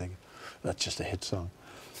always think, that's just a hit song.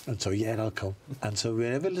 And so, yeah, I'll come. And so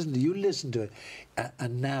whenever you listen to it.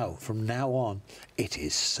 And now, from now on, it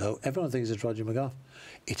is so... Everyone thinks it's Roger McGough.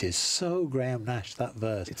 It is so Graham Nash, that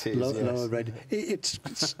verse. It is, yes. Lower red. It's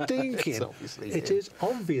stinking. It is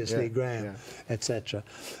obviously Graham, etc.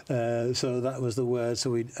 So that was the word. So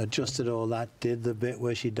we adjusted all that, did the bit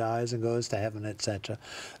where she dies and goes to heaven, etc.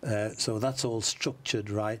 So that's all structured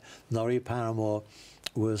right. Norrie Paramore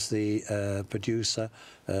was the producer,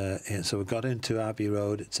 so we got into Abbey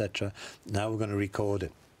Road, etc. Now we're going to record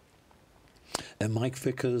it. And Mike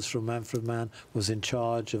Vickers from Manfred Mann was in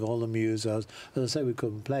charge of all the musos. As I say, we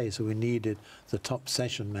couldn't play, so we needed the top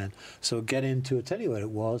session men. So get into it. Tell you what it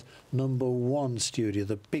was, number 1 studio,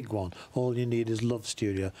 the big one. All you need is Love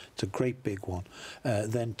Studio. It's a great big one.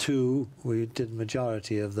 Then 2, we did the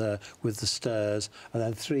majority of with the Sturs. And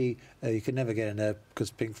then 3, you could never get in there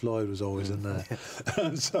because Pink Floyd was always in there.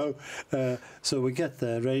 So we get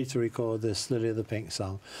there, ready to record this Lily the Pink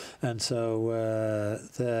song. And so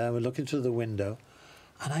we're looking through the window,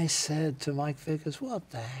 and I said to Mike Vickers, "What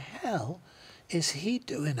the hell is he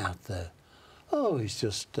doing out there?" "Oh, he's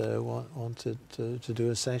just wanted to do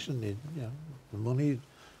a session. The money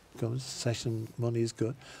comes, session money is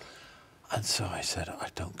good." And so I said,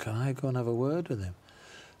 "Can I go and have a word with him?"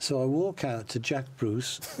 So I walk out to Jack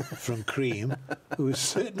Bruce from Cream, who was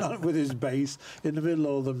sitting on with his bass in the middle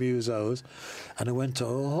of all the musos, and I went to,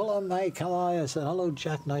 "Oh, hello, Mike, how are you?" I said, "Hello,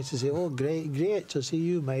 Jack, nice to see you." "Oh, great to see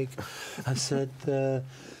you, Mike." I said, and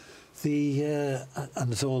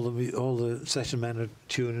so all the session men are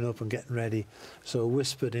tuning up and getting ready. So I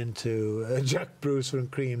whispered into Jack Bruce from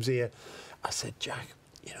Cream's ear. I said, "Jack,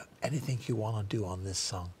 anything you want to do on this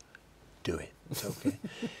song, do it. It's okay."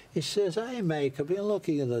 He says, "Hey, mate, I've been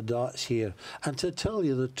looking at the dots here, and to tell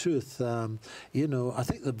you the truth, I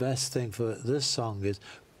think the best thing for this song is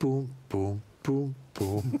boom, boom, boom,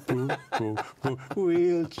 boom, boom, boom, boom,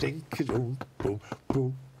 we'll think, boom, boom,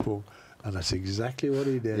 boom, boom." And that's exactly what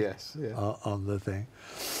he did. Yes, yeah. On the thing.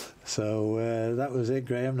 So that was it.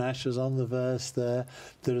 Graham Nash was on the verse there.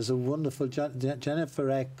 There is a wonderful Jennifer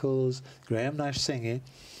Eccles, Graham Nash singing.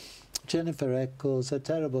 Jennifer Eccles, her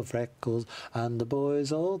terrible freckles, and the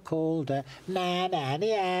boys all called her na na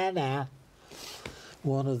na na.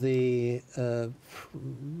 One of the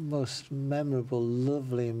most memorable,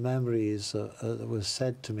 lovely memories that was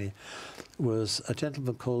said to me was a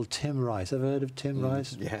gentleman called Tim Rice. Ever heard of Tim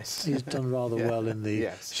Rice? Yes. He's done rather well in the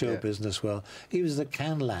show business well. He was the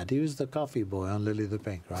can lad. He was the coffee boy on Lily the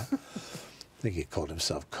Pink, right? think he called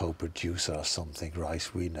himself co-producer or something.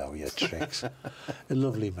 Rice, we know your tricks. A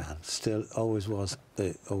lovely man, still always was,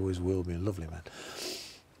 always will be a lovely man.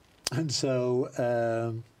 And so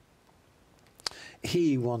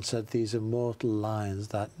he once said these immortal lines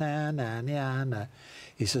that na na na na.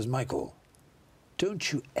 He says, Michael,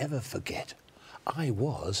 don't you ever forget, I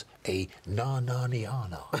was a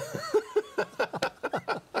na-na-ni-ana.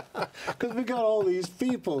 Because we got all these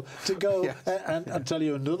people to go, Yes. and I'll tell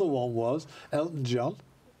you another one was Elton John,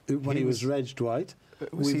 when he was Reg Dwight.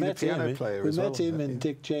 Was he the piano player as well? We met him in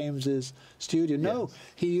Dick James's studio. No, Yes.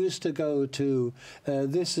 he used to go to,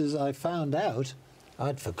 I found out,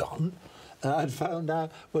 I'd forgotten, I'd found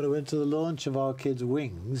out when I went to the launch of Our Kids'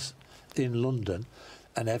 Wings in London,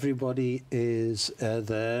 and everybody is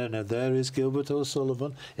there. Now there is Gilbert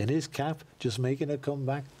O'Sullivan in his cap, just making a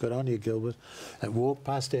comeback. Good on you, Gilbert. And walk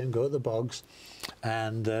past him, go to the bogs,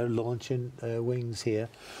 and they're launching Wings here.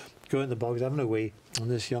 Go in the bogs, having a wee,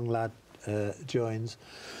 and this young lad joins.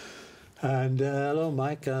 And hello,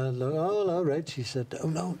 Mike. Hello, Reg. He said, oh,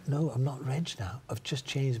 no, I'm not Reg now. I've just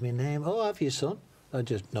changed my name. Oh, have you, son? I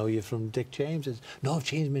just know you from Dick James. No, I've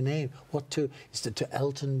changed my name. What to? He said, to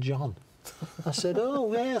Elton John. I said,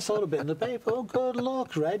 oh, yeah, I saw a bit in the paper. Oh, good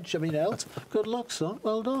luck, Elt. Good luck, son.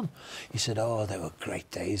 Well done. He said, oh, they were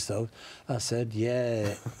great days, though. I said,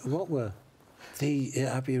 yeah. What were? The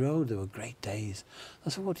Abbey Road, they were great days. I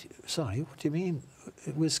said, what do you mean?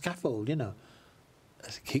 With scaffold, you know.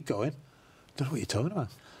 I said, keep going. Don't know what you're talking about.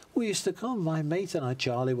 We used to come, my mate and I,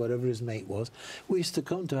 Charlie, whatever his mate was, we used to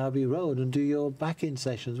come to Abbey Road and do your backing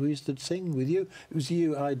sessions. We used to sing with you. It was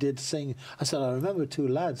you I did sing. I said, I remember two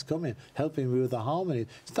lads coming, helping me with the harmony.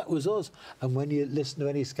 That was us. And when you listen to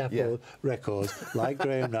any scaffold records, like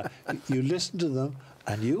Graham now, you listen to them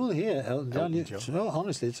and you will hear Elton John. No,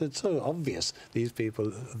 honestly, it's so obvious. These people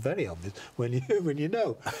are very obvious when you when you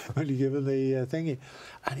give them the thingy.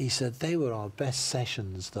 And he said they were our best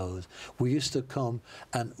sessions. Those we used to come,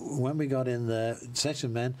 and when we got in the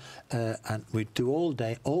session men, and we'd do all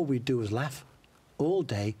day. All we'd do was laugh all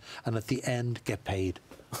day, and at the end get paid.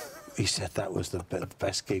 He said that was the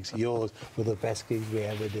best gigs. Yours were the best gigs we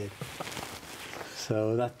ever did.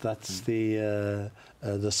 So that's the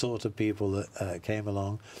sort of people that came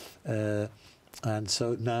along, and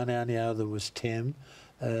so now there was Tim,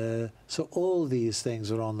 so all these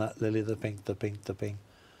things were on that Lily the Pink,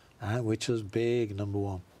 which was big,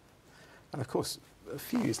 #1. And of course, a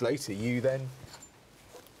few years later, you then,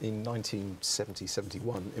 in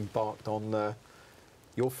 1970-71, embarked on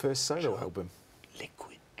your first solo album.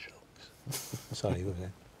 Liquid drugs. Sorry, what was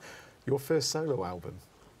that? Your first solo album,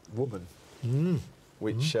 Woman.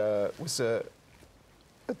 Which was a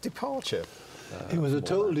departure. It was a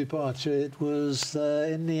total departure. It was,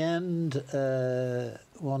 in the end,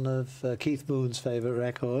 one of Keith Moon's favourite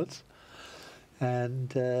records.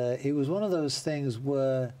 And it was one of those things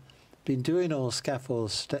where I'd been doing all scaffold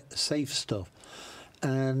safe stuff.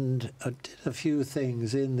 And I did a few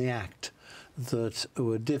things in the act that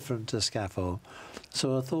were different to scaffold.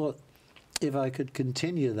 So I thought if I could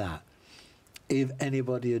continue that, if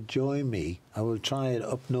anybody had joined me, I would try it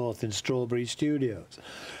up north in Strawberry Studios,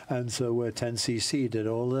 and so where 10cc did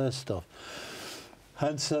all their stuff.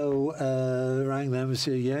 And so rang them and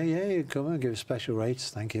said, yeah, come and give special rates,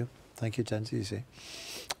 thank you 10cc.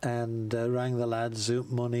 And rang the lads, Zoop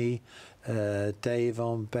Money, Dave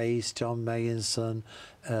on bass, John Meganson,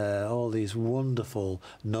 all these wonderful,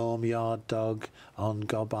 Norm Yard Dog on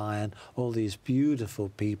Gob Iron, all these beautiful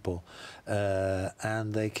people,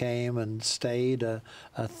 and they came and stayed.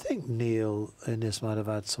 I think Neil Innes might have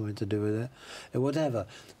had something to do with it, whatever.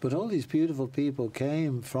 But all these beautiful people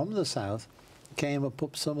came from the south, came and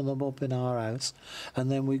put some of them up in our house, and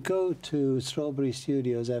then we go to Strawberry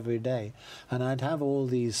Studios every day, and I'd have all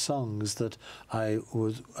these songs that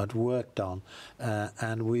I'd worked on,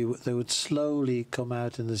 and they would slowly come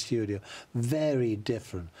out in the studio, very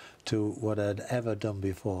different to what I'd ever done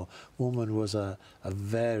before. Woman was a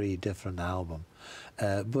very different album.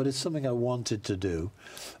 But it's something I wanted to do,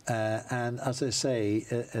 and as I say,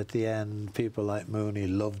 at the end, people like Mooney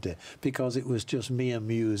loved it because it was just me and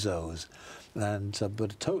musos, and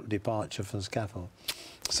but a total departure from scaffold.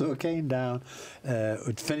 So I came down,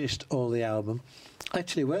 we'd finished all the album.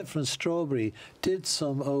 Actually went from Strawberry, did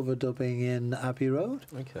some overdubbing in Abbey Road.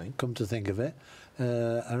 Okay. Come to think of it,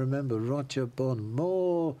 I remember Roger Bunn,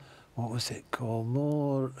 more what was it called?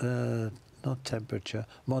 More, not temperature,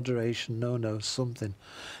 moderation, no, something.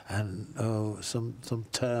 And, some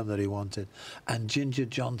term that he wanted. And Ginger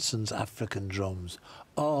Johnson's African drums.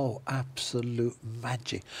 Oh, absolute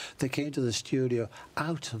magic. They came to the studio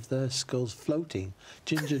out of their skulls floating.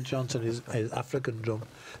 Ginger Johnson, his African drum.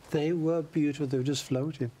 They were beautiful. They were just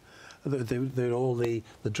floating. They were all the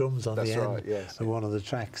drums on the end of one of the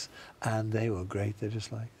tracks, and they were great.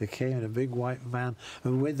 They came in a big white van,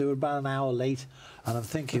 and they were about an hour late, and I'm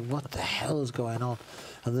thinking, what the hell is going on?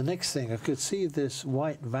 And the next thing, I could see this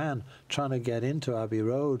white van trying to get into Abbey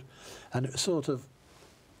Road, and it was sort of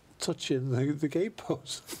touching the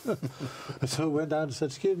gatepost. And so I went down and said,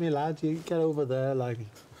 excuse me, lad, you get over there, like,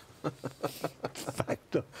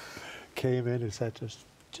 backed up, came in and said,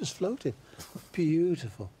 just floating.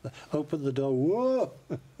 Beautiful. Opened the door, whoa!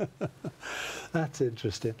 That's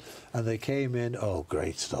interesting. And they came in, oh,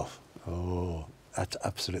 great stuff. Oh, that's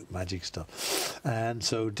absolute magic stuff. And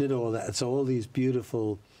so did all that. So all these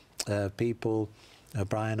beautiful people,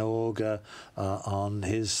 Brian Auger on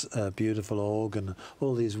his beautiful organ,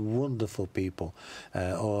 all these wonderful people.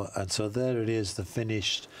 And so there it is, the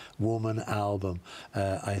finished Woman album.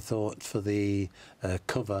 I thought for the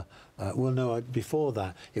cover, well, no, before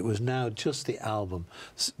that, it was now just the album,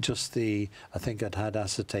 just the, I think I'd had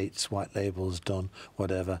acetates, white labels done,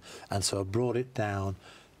 whatever, and so I brought it down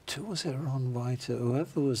to, was it Ron White,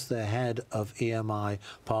 whoever was the head of EMI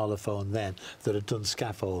Parlophone then, that had done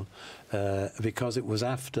Scaffold, because it was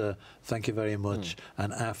after Thank You Very Much,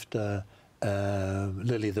 and after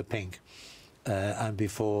Lily the Pink, and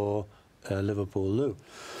before Liverpool Lou.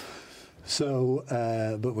 So,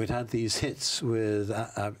 but we'd had these hits with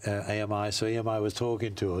AMI, so EMI was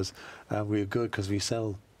talking to us, and we were good because we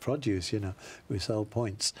sell produce, you know, we sell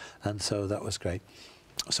points, and so that was great.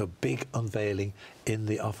 So big unveiling in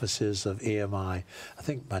the offices of EMI, I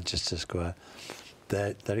think Manchester Square.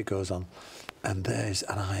 There it goes on, and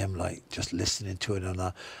I am like just listening to it, and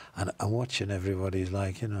I'm watching everybody's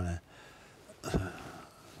like, you know,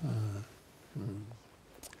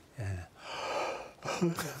 yeah.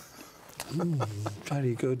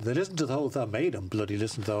 Very good. They listened to the whole thing. I made them bloody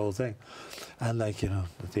listen to the whole thing. And like, you know,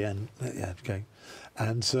 at the end, yeah, okay.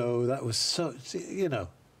 And so that was so, you know,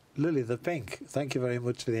 Lily the Pink, thank you very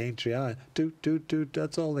much for the Aintree Eye. Toot, toot, toot,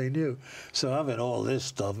 that's all they knew. So having all this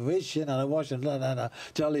stuff, wishing and I'm watching,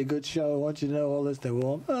 jolly good show, I want you to know all this, they were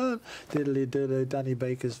all, diddly diddly, Danny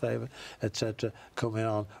Baker's favourite, etc. coming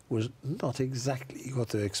on was not exactly what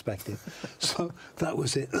they were expecting. So that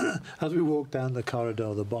was it. As we walked down the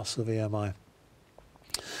corridor, the boss of EMI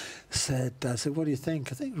said, I said, what do you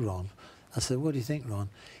think? I think Ron. I said, what do you think, Ron?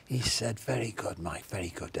 He said, very good, Mike,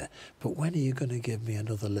 very good. But when are you going to give me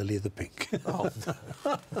another Lily the Pink? Oh,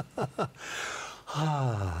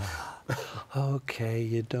 no. Okay,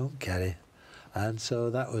 you don't get it. And so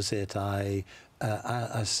that was it. I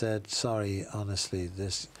said, sorry, honestly,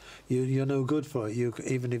 you're no good for it.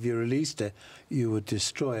 Even if you released it, you would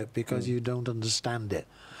destroy it because you don't understand it.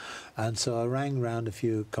 And so I rang round a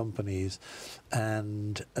few companies,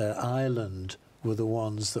 and Ireland were the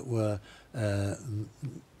ones that were,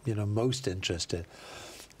 you know, most interested.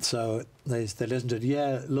 So they listened to it.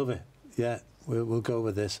 Yeah, love it. Yeah, we'll go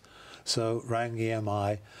with this. So rang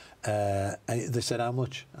EMI. They said, how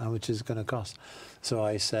much? How much is it going to cost? So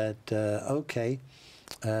I said, okay.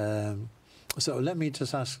 So let me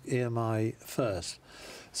just ask EMI first.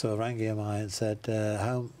 So I rang EMI and said,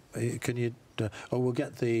 how can you? We'll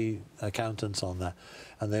get the accountants on that.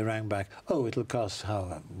 And they rang back. Oh, it'll cost,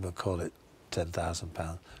 we'll call it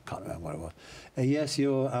 £10,000. Can't remember what it was. Yes,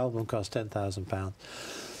 your album cost £10,000.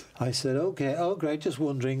 I said, okay, oh great, just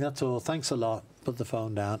wondering, that's all, thanks a lot. Put the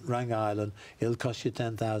phone down, rang Ireland, it'll cost you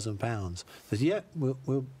 £10,000. I said, yeah,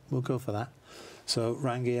 we'll go for that. So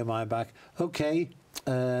rang EMI back, okay,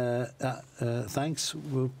 thanks,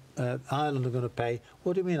 Ireland are going to pay.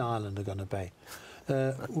 What do you mean Ireland are going to pay?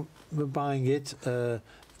 We're buying it,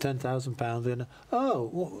 £10,000 in. Oh,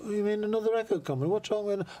 what, you mean another record company? What's wrong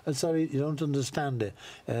with it? Sorry, you don't understand it.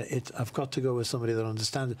 I've got to go with somebody that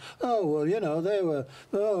understands it. Oh, well, you know, they were,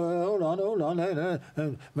 hold on,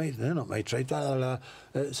 they're not made trade.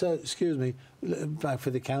 So, excuse me, back for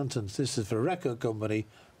the accountants, this is for a record company.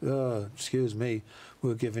 Oh, excuse me,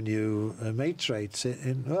 we're giving you mate rates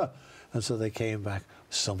in. And so they came back,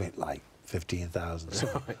 something like 15,000. So,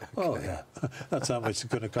 right, okay. Oh yeah, that's how much it's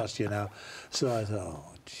going to cost you now. So I thought,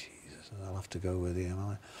 oh Jesus, I'll have to go with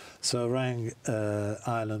EMI. So I rang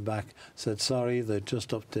Ireland back, said sorry, they're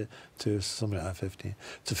just up to something like 15.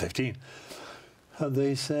 And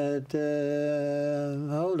they said,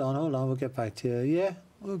 hold on, we'll get back to you. Yeah,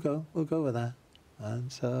 we'll go with that. And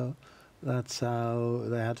so That's how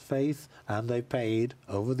they had faith, and they paid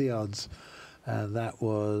over the odds. And that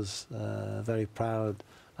was a very proud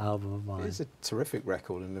album of mine. It's a terrific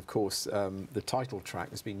record, and of course the title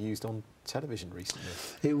track has been used on television recently.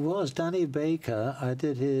 It was. Danny Baker, I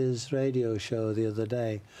did his radio show the other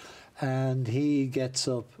day, and he gets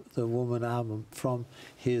up the Woman album from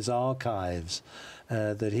his archives,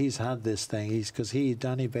 that he's had this thing. Because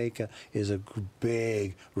Danny Baker is a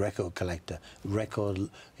big record collector.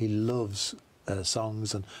 He loves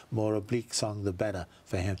songs, and more oblique song the better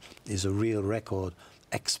for him. He's a real record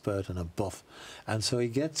expert and a buff. And so he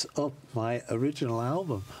gets up my original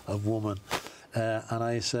album of Woman, and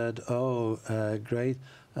I said, oh, great,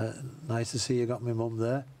 nice to see you got my mum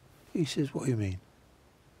there. He says, what do you mean?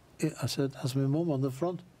 I said, that's my mum on the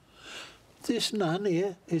front. This nun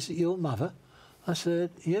here, is it your mother? I said,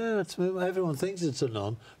 yeah, it's my, everyone thinks it's a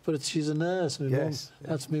nun, but she's a nurse, my mum.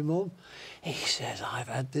 That's my mum. He says, I've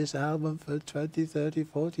had this album for 20, 30,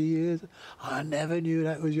 40 years. I never knew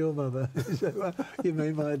that was your mother. He said, well, you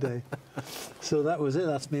made my day. So that was it,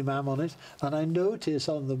 that's my mum on it. And I notice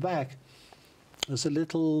on the back, there's a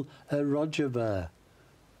little Roger Bear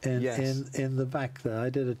in the back there. I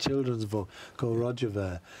did a children's book called Roger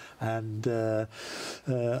Bear, and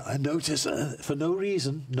I noticed for no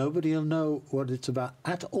reason, nobody will know what it's about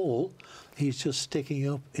at all. He's just sticking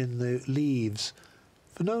up in the leaves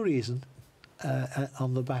for no reason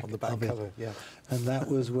on the back, of it. Cover, yeah. And that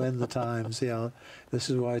was when the Times, this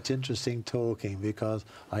is why it's interesting talking, because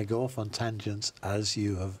I go off on tangents, as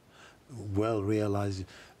you have well realised,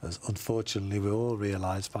 as unfortunately we all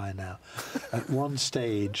realise by now. At one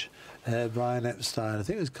stage, Brian Epstein, I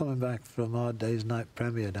think it was coming back from Hard Day's night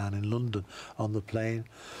premiere down in London on the plane,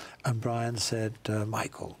 and Brian said,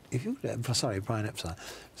 Michael, Brian Epstein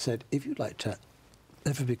said, if you'd like to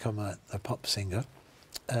ever become a pop singer,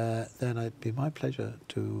 then it'd be my pleasure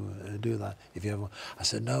to do that. If you ever, I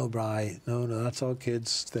said, no, Brian, no, that's our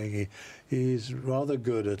kid's thing. He's rather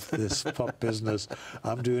good at this pop business.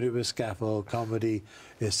 I'm doing it with scaffold comedy,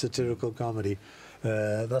 satirical comedy.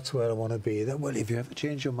 That's where I want to be. Then, well, if you ever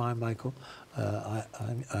change your mind, Michael,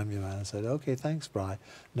 I'm your man. I said, okay, thanks, Brian.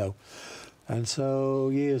 No. And so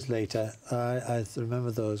years later, I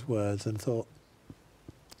remember those words and thought,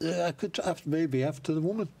 I could maybe after the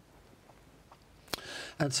Woman.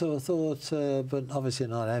 And so I thought, but obviously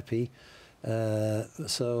not happy,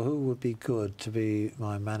 so who would be good to be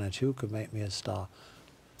my manager? Who could make me a star?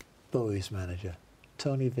 Bowie's manager,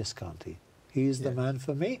 Tony Visconti. He's the man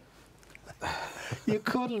for me. You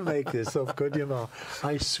couldn't make this up, could you, Mark?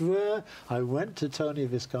 I swear, I went to Tony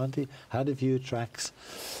Visconti, had a few tracks,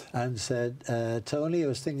 and said, Tony, I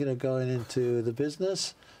was thinking of going into the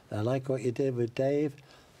business. I like what you did with Dave.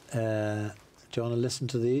 Do you want to listen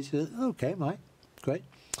to these? He said, okay, Mike. Great.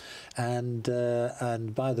 And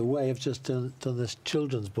by the way, I've just done this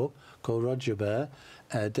children's book called Roger Bear.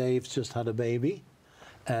 Dave's just had a baby.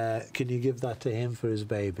 Can you give that to him for his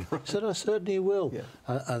baby? He said, I certainly will. Yeah.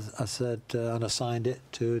 I said, and I signed it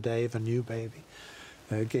to Dave, a new baby.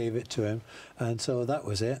 Gave it to him, and so that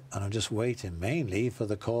was it. And I'm just waiting mainly for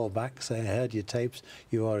the call back saying, I heard your tapes,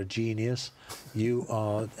 you are a genius, you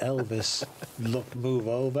are Elvis, look, move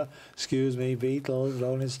over, excuse me, Beatles,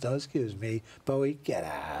 Rolling Stones, excuse me, Bowie, get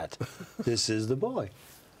out. This is the boy,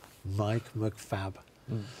 Mike McFab.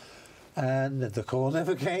 And the call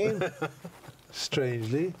never came,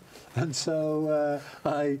 strangely, and so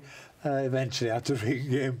I eventually had to ring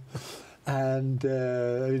him. And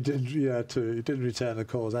he didn't return the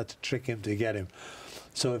calls. I had to trick him to get him.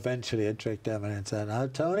 So eventually I tricked him and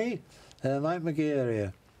said, Tony, Mike McGear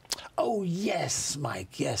here. Oh, yes,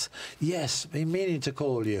 Mike, yes, been meaning to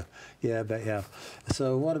call you. Yeah, but yeah.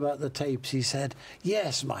 So what about the tapes? He said,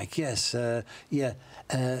 yes, Mike, yes, yeah,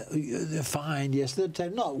 fine, yes, the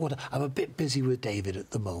tape. Not what, I'm a bit busy with David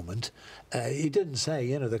at the moment. He didn't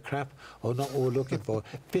say, the crap or not what we're looking for.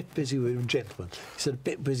 Bit busy with, gentlemen. He said, a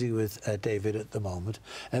bit busy with David at the moment.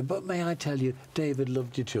 But may I tell you, David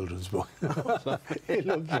loved your children's book. He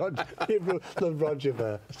loved Roger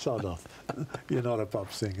Bear. Sod off. You're not a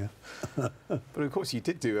pop singer. But of course, you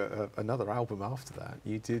did do another album after that.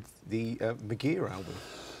 You did the McGear album.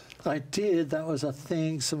 I did. That was, I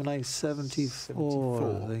think, something like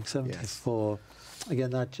 74. I think 74. Yes.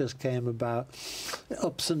 Again, that just came about.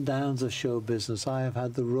 Ups and downs of show business. I have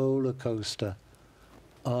had the roller coaster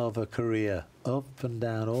of a career, up and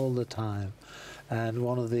down all the time. And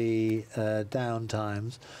one of the down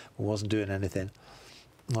times, I wasn't doing anything.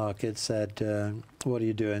 My kid said, what are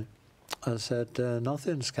you doing? I said,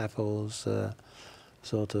 nothing, scaffolds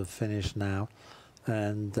sort of finished now.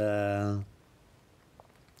 And, or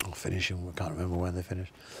finishing, I can't remember when they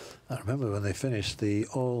finished. I remember when they finished the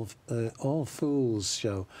All Fools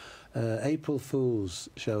show, April Fools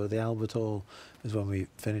show at the Albert Hall is when we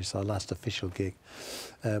finished our last official gig,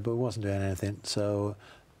 but we wasn't doing anything. So,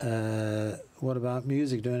 what about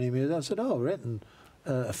music? Doing any music? I said, oh, I've written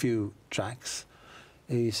a few tracks.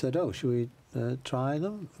 He said, oh, should we try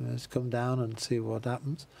them? Let's come down and see what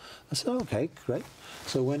happens. I said, okay, great.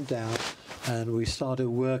 So went down and we started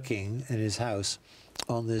working in his house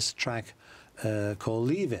on this track called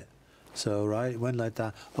Leave It. So, right, it went like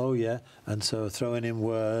that, oh yeah, and so throwing in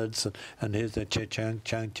words, and here's the cha-chang,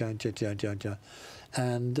 chang, chang, cha-chang, chang, chang.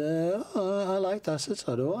 And I liked that, so I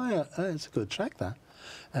said, oh, it's a good track, that.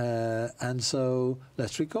 And so,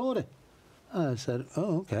 let's record it. I said,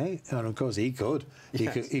 oh, okay. And of course, he could. He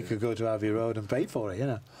could go to Abbey Road and pay for it, you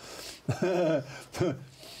know. There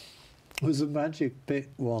was a magic bit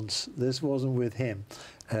once, this wasn't with him,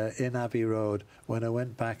 in Abbey Road, when I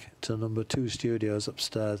went back to number 2 studios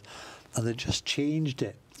upstairs, and they just changed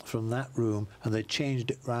it from that room, and they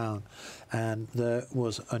changed it round, and there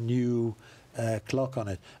was a new clock on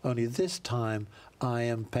it. Only this time, I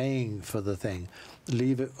am paying for the thing.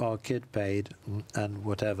 Leave It, our kid paid, and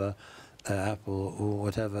whatever, Apple or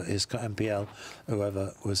whatever is MPL,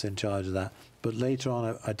 whoever was in charge of that. But later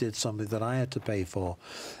on, I did something that I had to pay for,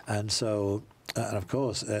 and so, and of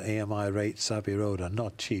course, EMI rates Abbey Road are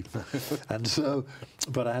not cheap, and so,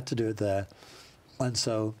 but I had to do it there, and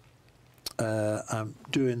so I'm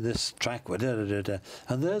doing this track,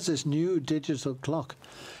 and there's this new digital clock,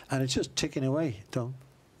 and it's just ticking away, don't.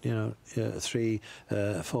 You know, 3,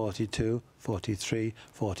 42, 43,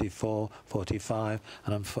 44, 45,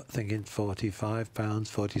 and I'm thinking £45,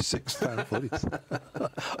 £46, 47.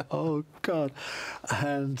 Oh God!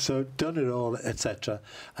 And so done it all, etc.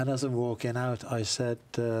 And as I'm walking out, I said,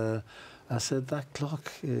 that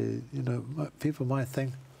clock, you know, people might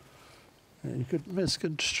think you could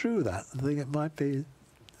misconstrue that. I think it might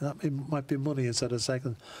be money instead of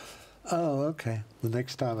seconds. Oh, okay. The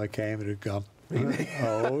next time I came, it had gone. Really?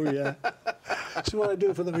 Oh, yeah. So what I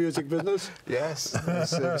do for the music business? Yes.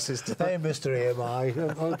 Services to Hey, Mr. EMI,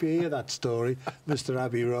 I hope you hear that story, Mr.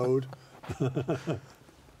 Abbey Road.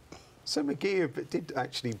 So McGear did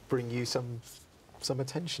actually bring you some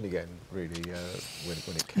attention again, really, when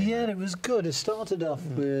it came Yeah, out. it was good. It started off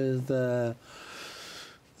with the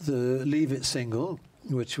Leave It single,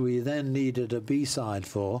 which we then needed a B-side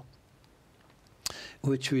for,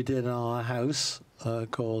 which we did in our house,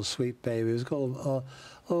 called Sweet Baby. It was called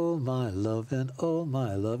Oh My Lovin', Oh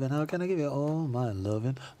My Lovin', How Can I Give You All My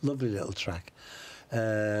Lovin'? Lovely little track.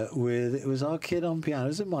 It was our kid on piano. It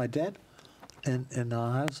was in my den, in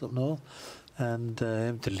our house up north, and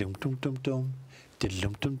diddle-dum-dum-dum-dum,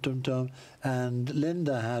 diddle-dum-dum-dum-dum. And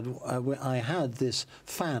Linda I had this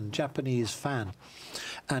fan, Japanese fan,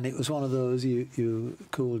 and it was one of those you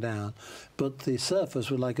cool down, but the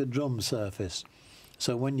surface was like a drum surface.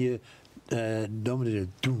 So when you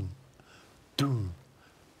doom, doom,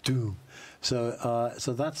 doom.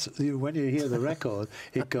 So that's when you hear the record,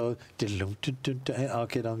 it goes diddlum dum dum dum. Our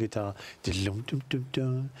kid on guitar, diddlum dum dum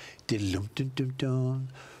dum, diddlum dum dum dum,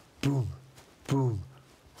 boom, boom,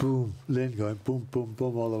 boom. Lynn going boom, boom,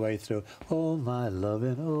 boom all the way through. Oh my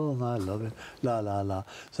lovin', la la la.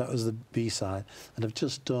 So that was the B-side, and I've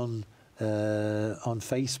just done on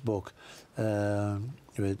Facebook.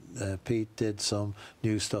 Pete did some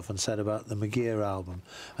new stuff and said about the McGear album,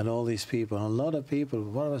 and all these people, and a lot of people,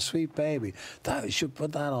 what about Sweet Baby? That we should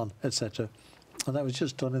put that on, etc. And that was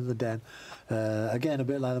just done in the den. Again, a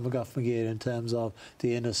bit like the McGear in terms of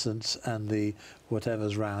the innocence and the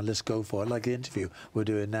whatever's round, let's go for it. Like the interview we're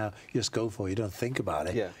doing now, you just go for it. You don't think about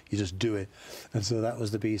it. Yeah. You just do it. And so that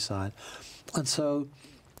was the B-side. And so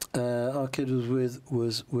our kid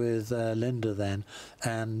was with Linda then,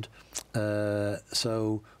 and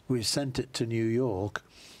so we sent it to New York,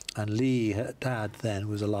 and Lee, her dad then,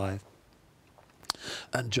 was alive,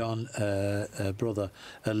 and John, brother,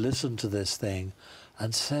 listened to this thing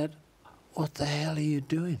and said, what the hell are you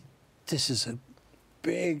doing? This is a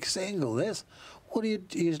big single, this. What are you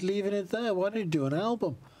leaving it there? Why don't you do an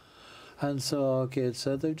album? And so our kid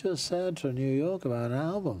said, they've just said to New York about an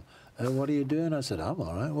album. What are you doing? I said, I'm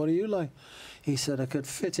all right. What are you like? He said, I could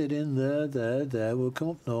fit it in there. We'll come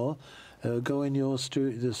up north, go in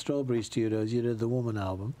the Strawberry Studios. You did the Woman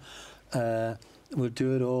album. We'll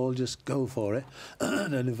do it all. Just go for it.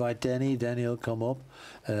 And invite Denny. Denny will come up.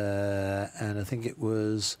 And I think it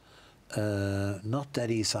was not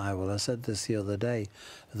Denny Sywell. I said this the other day.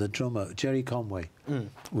 The drummer, Jerry Conway,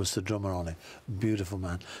 was the drummer on it. Beautiful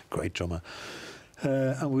man. Great drummer.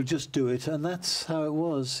 And we just do it, and that's how it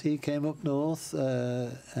was. He came up north,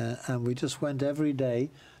 and we just went every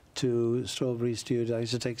day to Strawberry Studio. I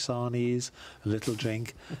used to take sarnies, a little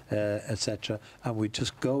drink, etc. And we'd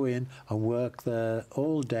just go in and work there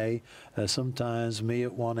all day, sometimes me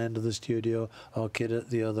at one end of the studio, our kid at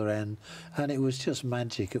the other end. And it was just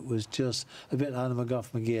magic. It was just a bit like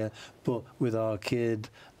McGear, but with our kid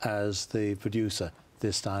as the producer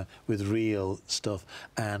this time, with real stuff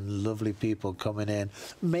and lovely people coming in.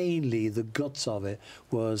 Mainly the guts of it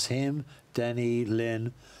was him, Denny,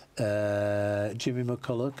 Lynn, Jimmy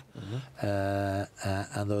McCulloch,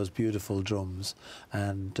 and those beautiful drums.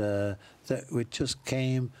 And that it just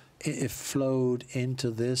came, it flowed into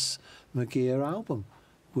this McGear album,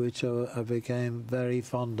 which I became very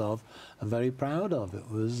fond of and very proud of. It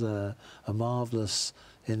was a marvellous,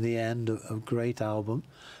 in the end, a great album,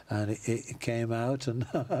 and it came out, and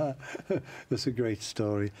it's a great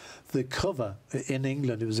story. The cover in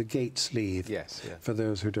England, it was a gate sleeve. Yes, yeah. For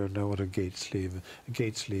those who don't know what a gate sleeve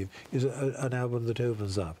is, an album that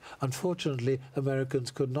opens up. Unfortunately,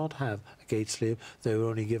 Americans could not have a gate sleeve. They were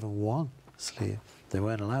only given one sleeve. They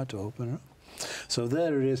weren't allowed to open it. So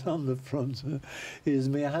there it is on the front. Is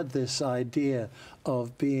me. I had this idea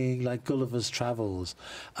of being like Gulliver's Travels,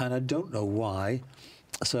 and I don't know why.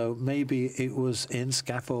 So maybe it was in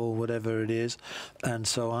scaffold, whatever it is, and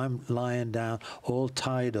so I'm lying down, all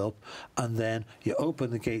tied up, and then you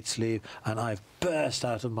open the gate sleeve, and I've burst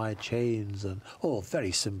out of my chains, and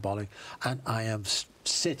very symbolic, and I am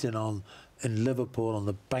sitting in Liverpool on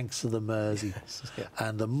the banks of the Mersey, Yes, yeah.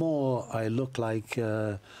 and the more I look like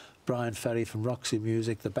Brian Ferry from Roxy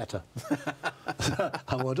Music, the better.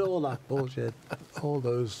 I want all that bullshit, all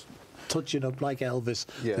those touching up like Elvis.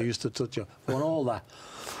 Yeah. They used to touch up. I want all that.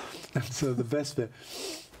 And so the best bit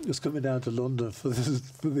was coming down to London for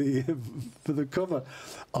the cover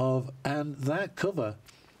of, and that cover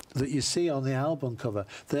that you see on the album cover,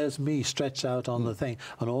 there's me stretched out on the thing,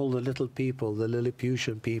 and all the little people, the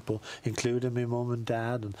Lilliputian people, including my mum and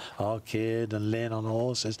dad and our kid and Lynn on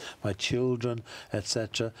horses, my children,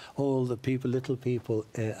 etc. All the people, little people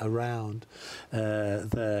around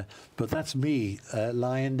there. But that's me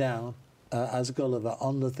lying down as Gulliver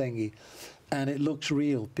on the thingy, and it looks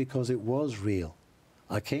real because it was real.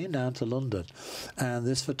 I came down to London, and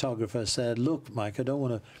this photographer said, "Look, Mike, I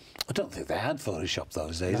don't think they had Photoshop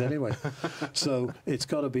those days anyway. So it's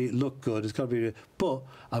got to look good. It's got to be, but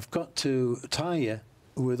I've got to tie you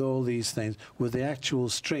with all these things, with the actual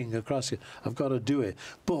string across you. I've got to do it.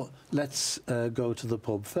 But let's go to the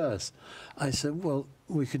pub first." I said, "Well,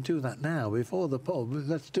 we can do that now before the pub.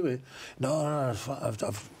 Let's do it." No,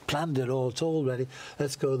 I've planned it all. It's all ready.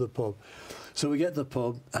 Let's go to the pub. So we get to the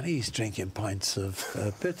pub, and he's drinking pints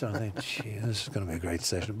of bitter. I think, gee, this is going to be a great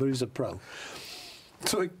session. But he's a pro.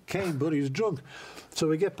 So he came, but he was drunk. So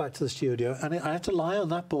we get back to the studio, and I had to lie on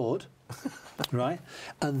that board, right?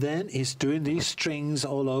 And then he's doing these strings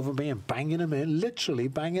all over me and banging them in, literally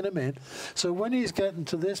banging them in. So when he's getting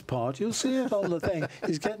to this part, you'll see it on the thing.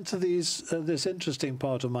 He's getting to this interesting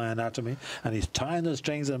part of my anatomy, and he's tying the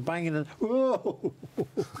strings and banging it. Whoa!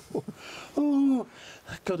 Oh,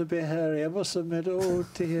 got a bit hairy, I must admit. Oh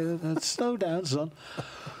dear! Slow down, son.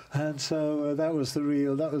 And so that was the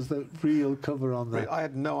real cover on that. I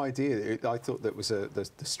had no idea. I thought that was the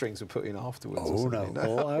strings were put in afterwards. Oh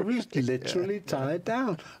no! I was literally tied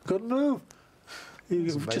down. Couldn't move. You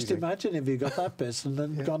just imagine if you got that piss and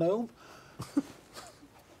then gone home.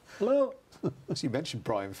 Hello. So you mentioned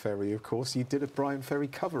Brian Ferry, of course. You did a Brian Ferry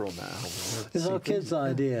cover on that album. It's our kid's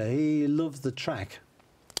idea. He loved the track,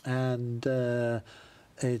 and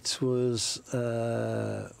it was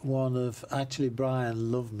one of... Actually,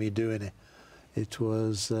 Brian loved me doing it. It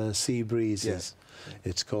was Sea Breezes,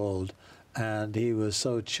 it's called. And he was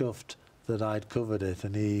so chuffed that I'd covered it,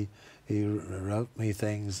 and he wrote me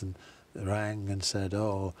things and rang and said,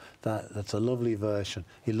 "Oh, that's a lovely version."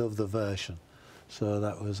 He loved the version. So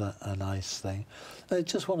that was a nice thing.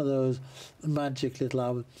 It's just one of those magic little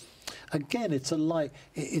albums. Again, it's like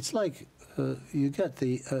you get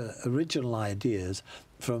the original ideas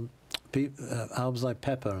from albums like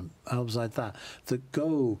Pepper and albums like that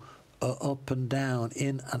go up and down,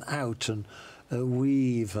 in and out, and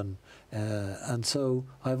weave, and so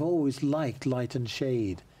I've always liked light and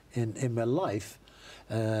shade in my life.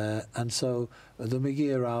 And so the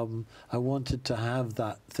McGear album, I wanted to have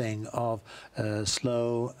that thing of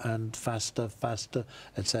slow and faster,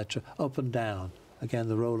 etc., up and down. Again,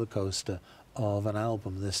 the roller coaster of an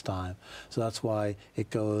album this time. So that's why it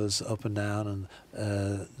goes up and down, and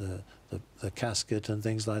the casket and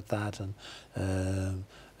things like that, and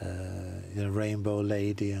Rainbow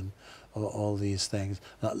Lady and all these things.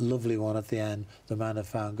 That lovely one at the end, The Man Who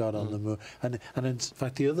Found God on the Moon. And in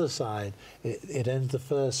fact, the other side, it ends the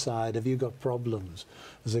first side, Have You Got Problems?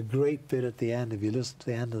 There's a great bit at the end, if you listen to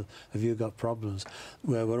the end of Have You Got Problems,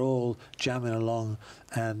 where we're all jamming along,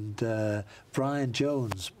 and Brian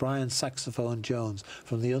Saxophone Jones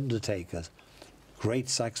from The Undertakers, great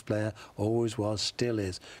sax player, always was, still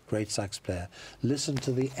is, great sax player. Listen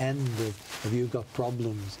to the end of Have You Got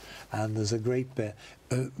Problems, and there's a great bit,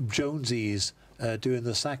 Jonesy's doing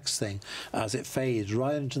the sax thing as it fades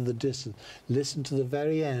right into the distance. Listen to the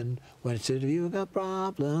very end when it says, Have you got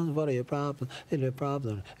problems? What are your problems? Is there a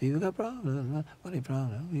problem? Have you got problems? What are your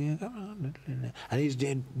problems? Have you got problems? And he's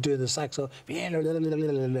doing the sax, and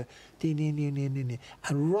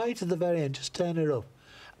right at the very end, just turn it up,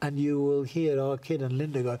 and you will hear our kid and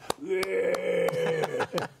Linda go, yeah!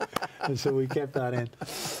 And so we kept that in.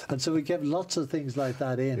 And so we kept lots of things like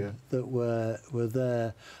that in that were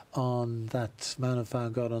there on that Man Who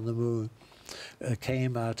Found God on the Moon.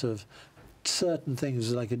 Came out of certain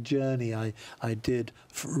things, like a journey I did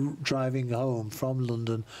driving home from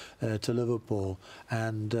London to Liverpool,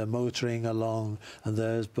 and motoring along, and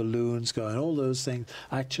there's balloons going. All those things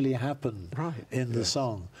actually happened in the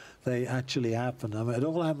song. They actually happened. I mean, it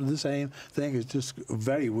all happened the same thing. It's just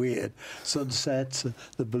very weird. Sunsets,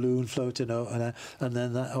 the balloon floating over, and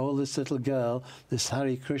then all this little girl, this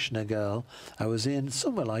Hare Krishna girl. I was in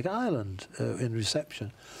somewhere like Ireland in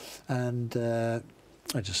reception, and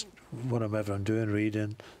I just, whatever I'm doing,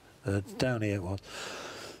 reading, down here it was.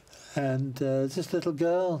 And this little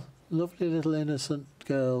girl, lovely little innocent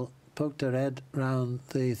girl, poked her head round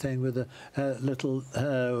the thing with the little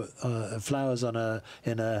flowers on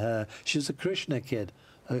in her hair. She's a Krishna kid,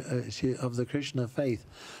 of the Krishna faith,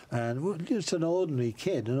 and just an ordinary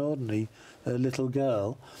kid, an ordinary little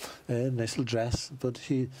girl, in a little dress, but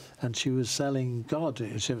she was selling God,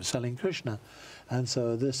 she was selling Krishna. And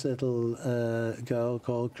so this little girl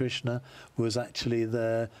called Krishna was actually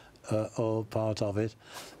there, all part of it.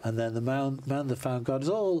 And then the man that found God is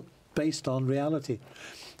all based on reality.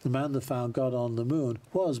 The man that found God on the moon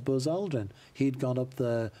was Buzz Aldrin. He'd gone up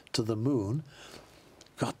there to the moon,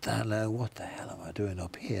 got down there, what the hell am I doing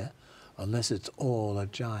up here? Unless it's all a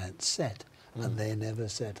giant set, and they never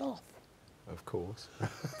set off. Of course.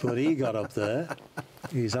 But he got up there.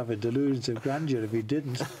 He's having delusions of grandeur if he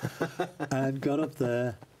didn't. And got up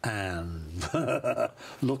there and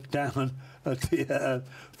looked down at the earth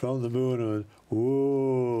from the moon and went,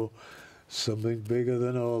 whoa, something bigger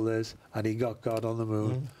than all this. And he got God on the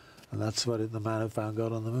moon. And that's what The Man Who Found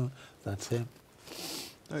God on the Moon. That's him.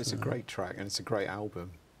 No, it's a great track, and it's a great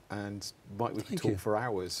album. And Mike, we could talk for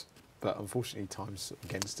hours. But unfortunately, time's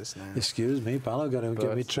against us now. Excuse me, pal, I've got to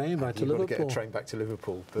get my train back to Liverpool. You've got to get a train back to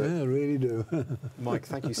Liverpool. But yeah, I really do. Mike,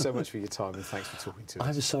 thank you so much for your time, and thanks for talking to us.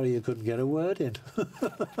 I'm sorry you couldn't get a word in.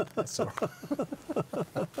 That's all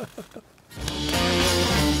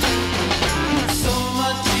right.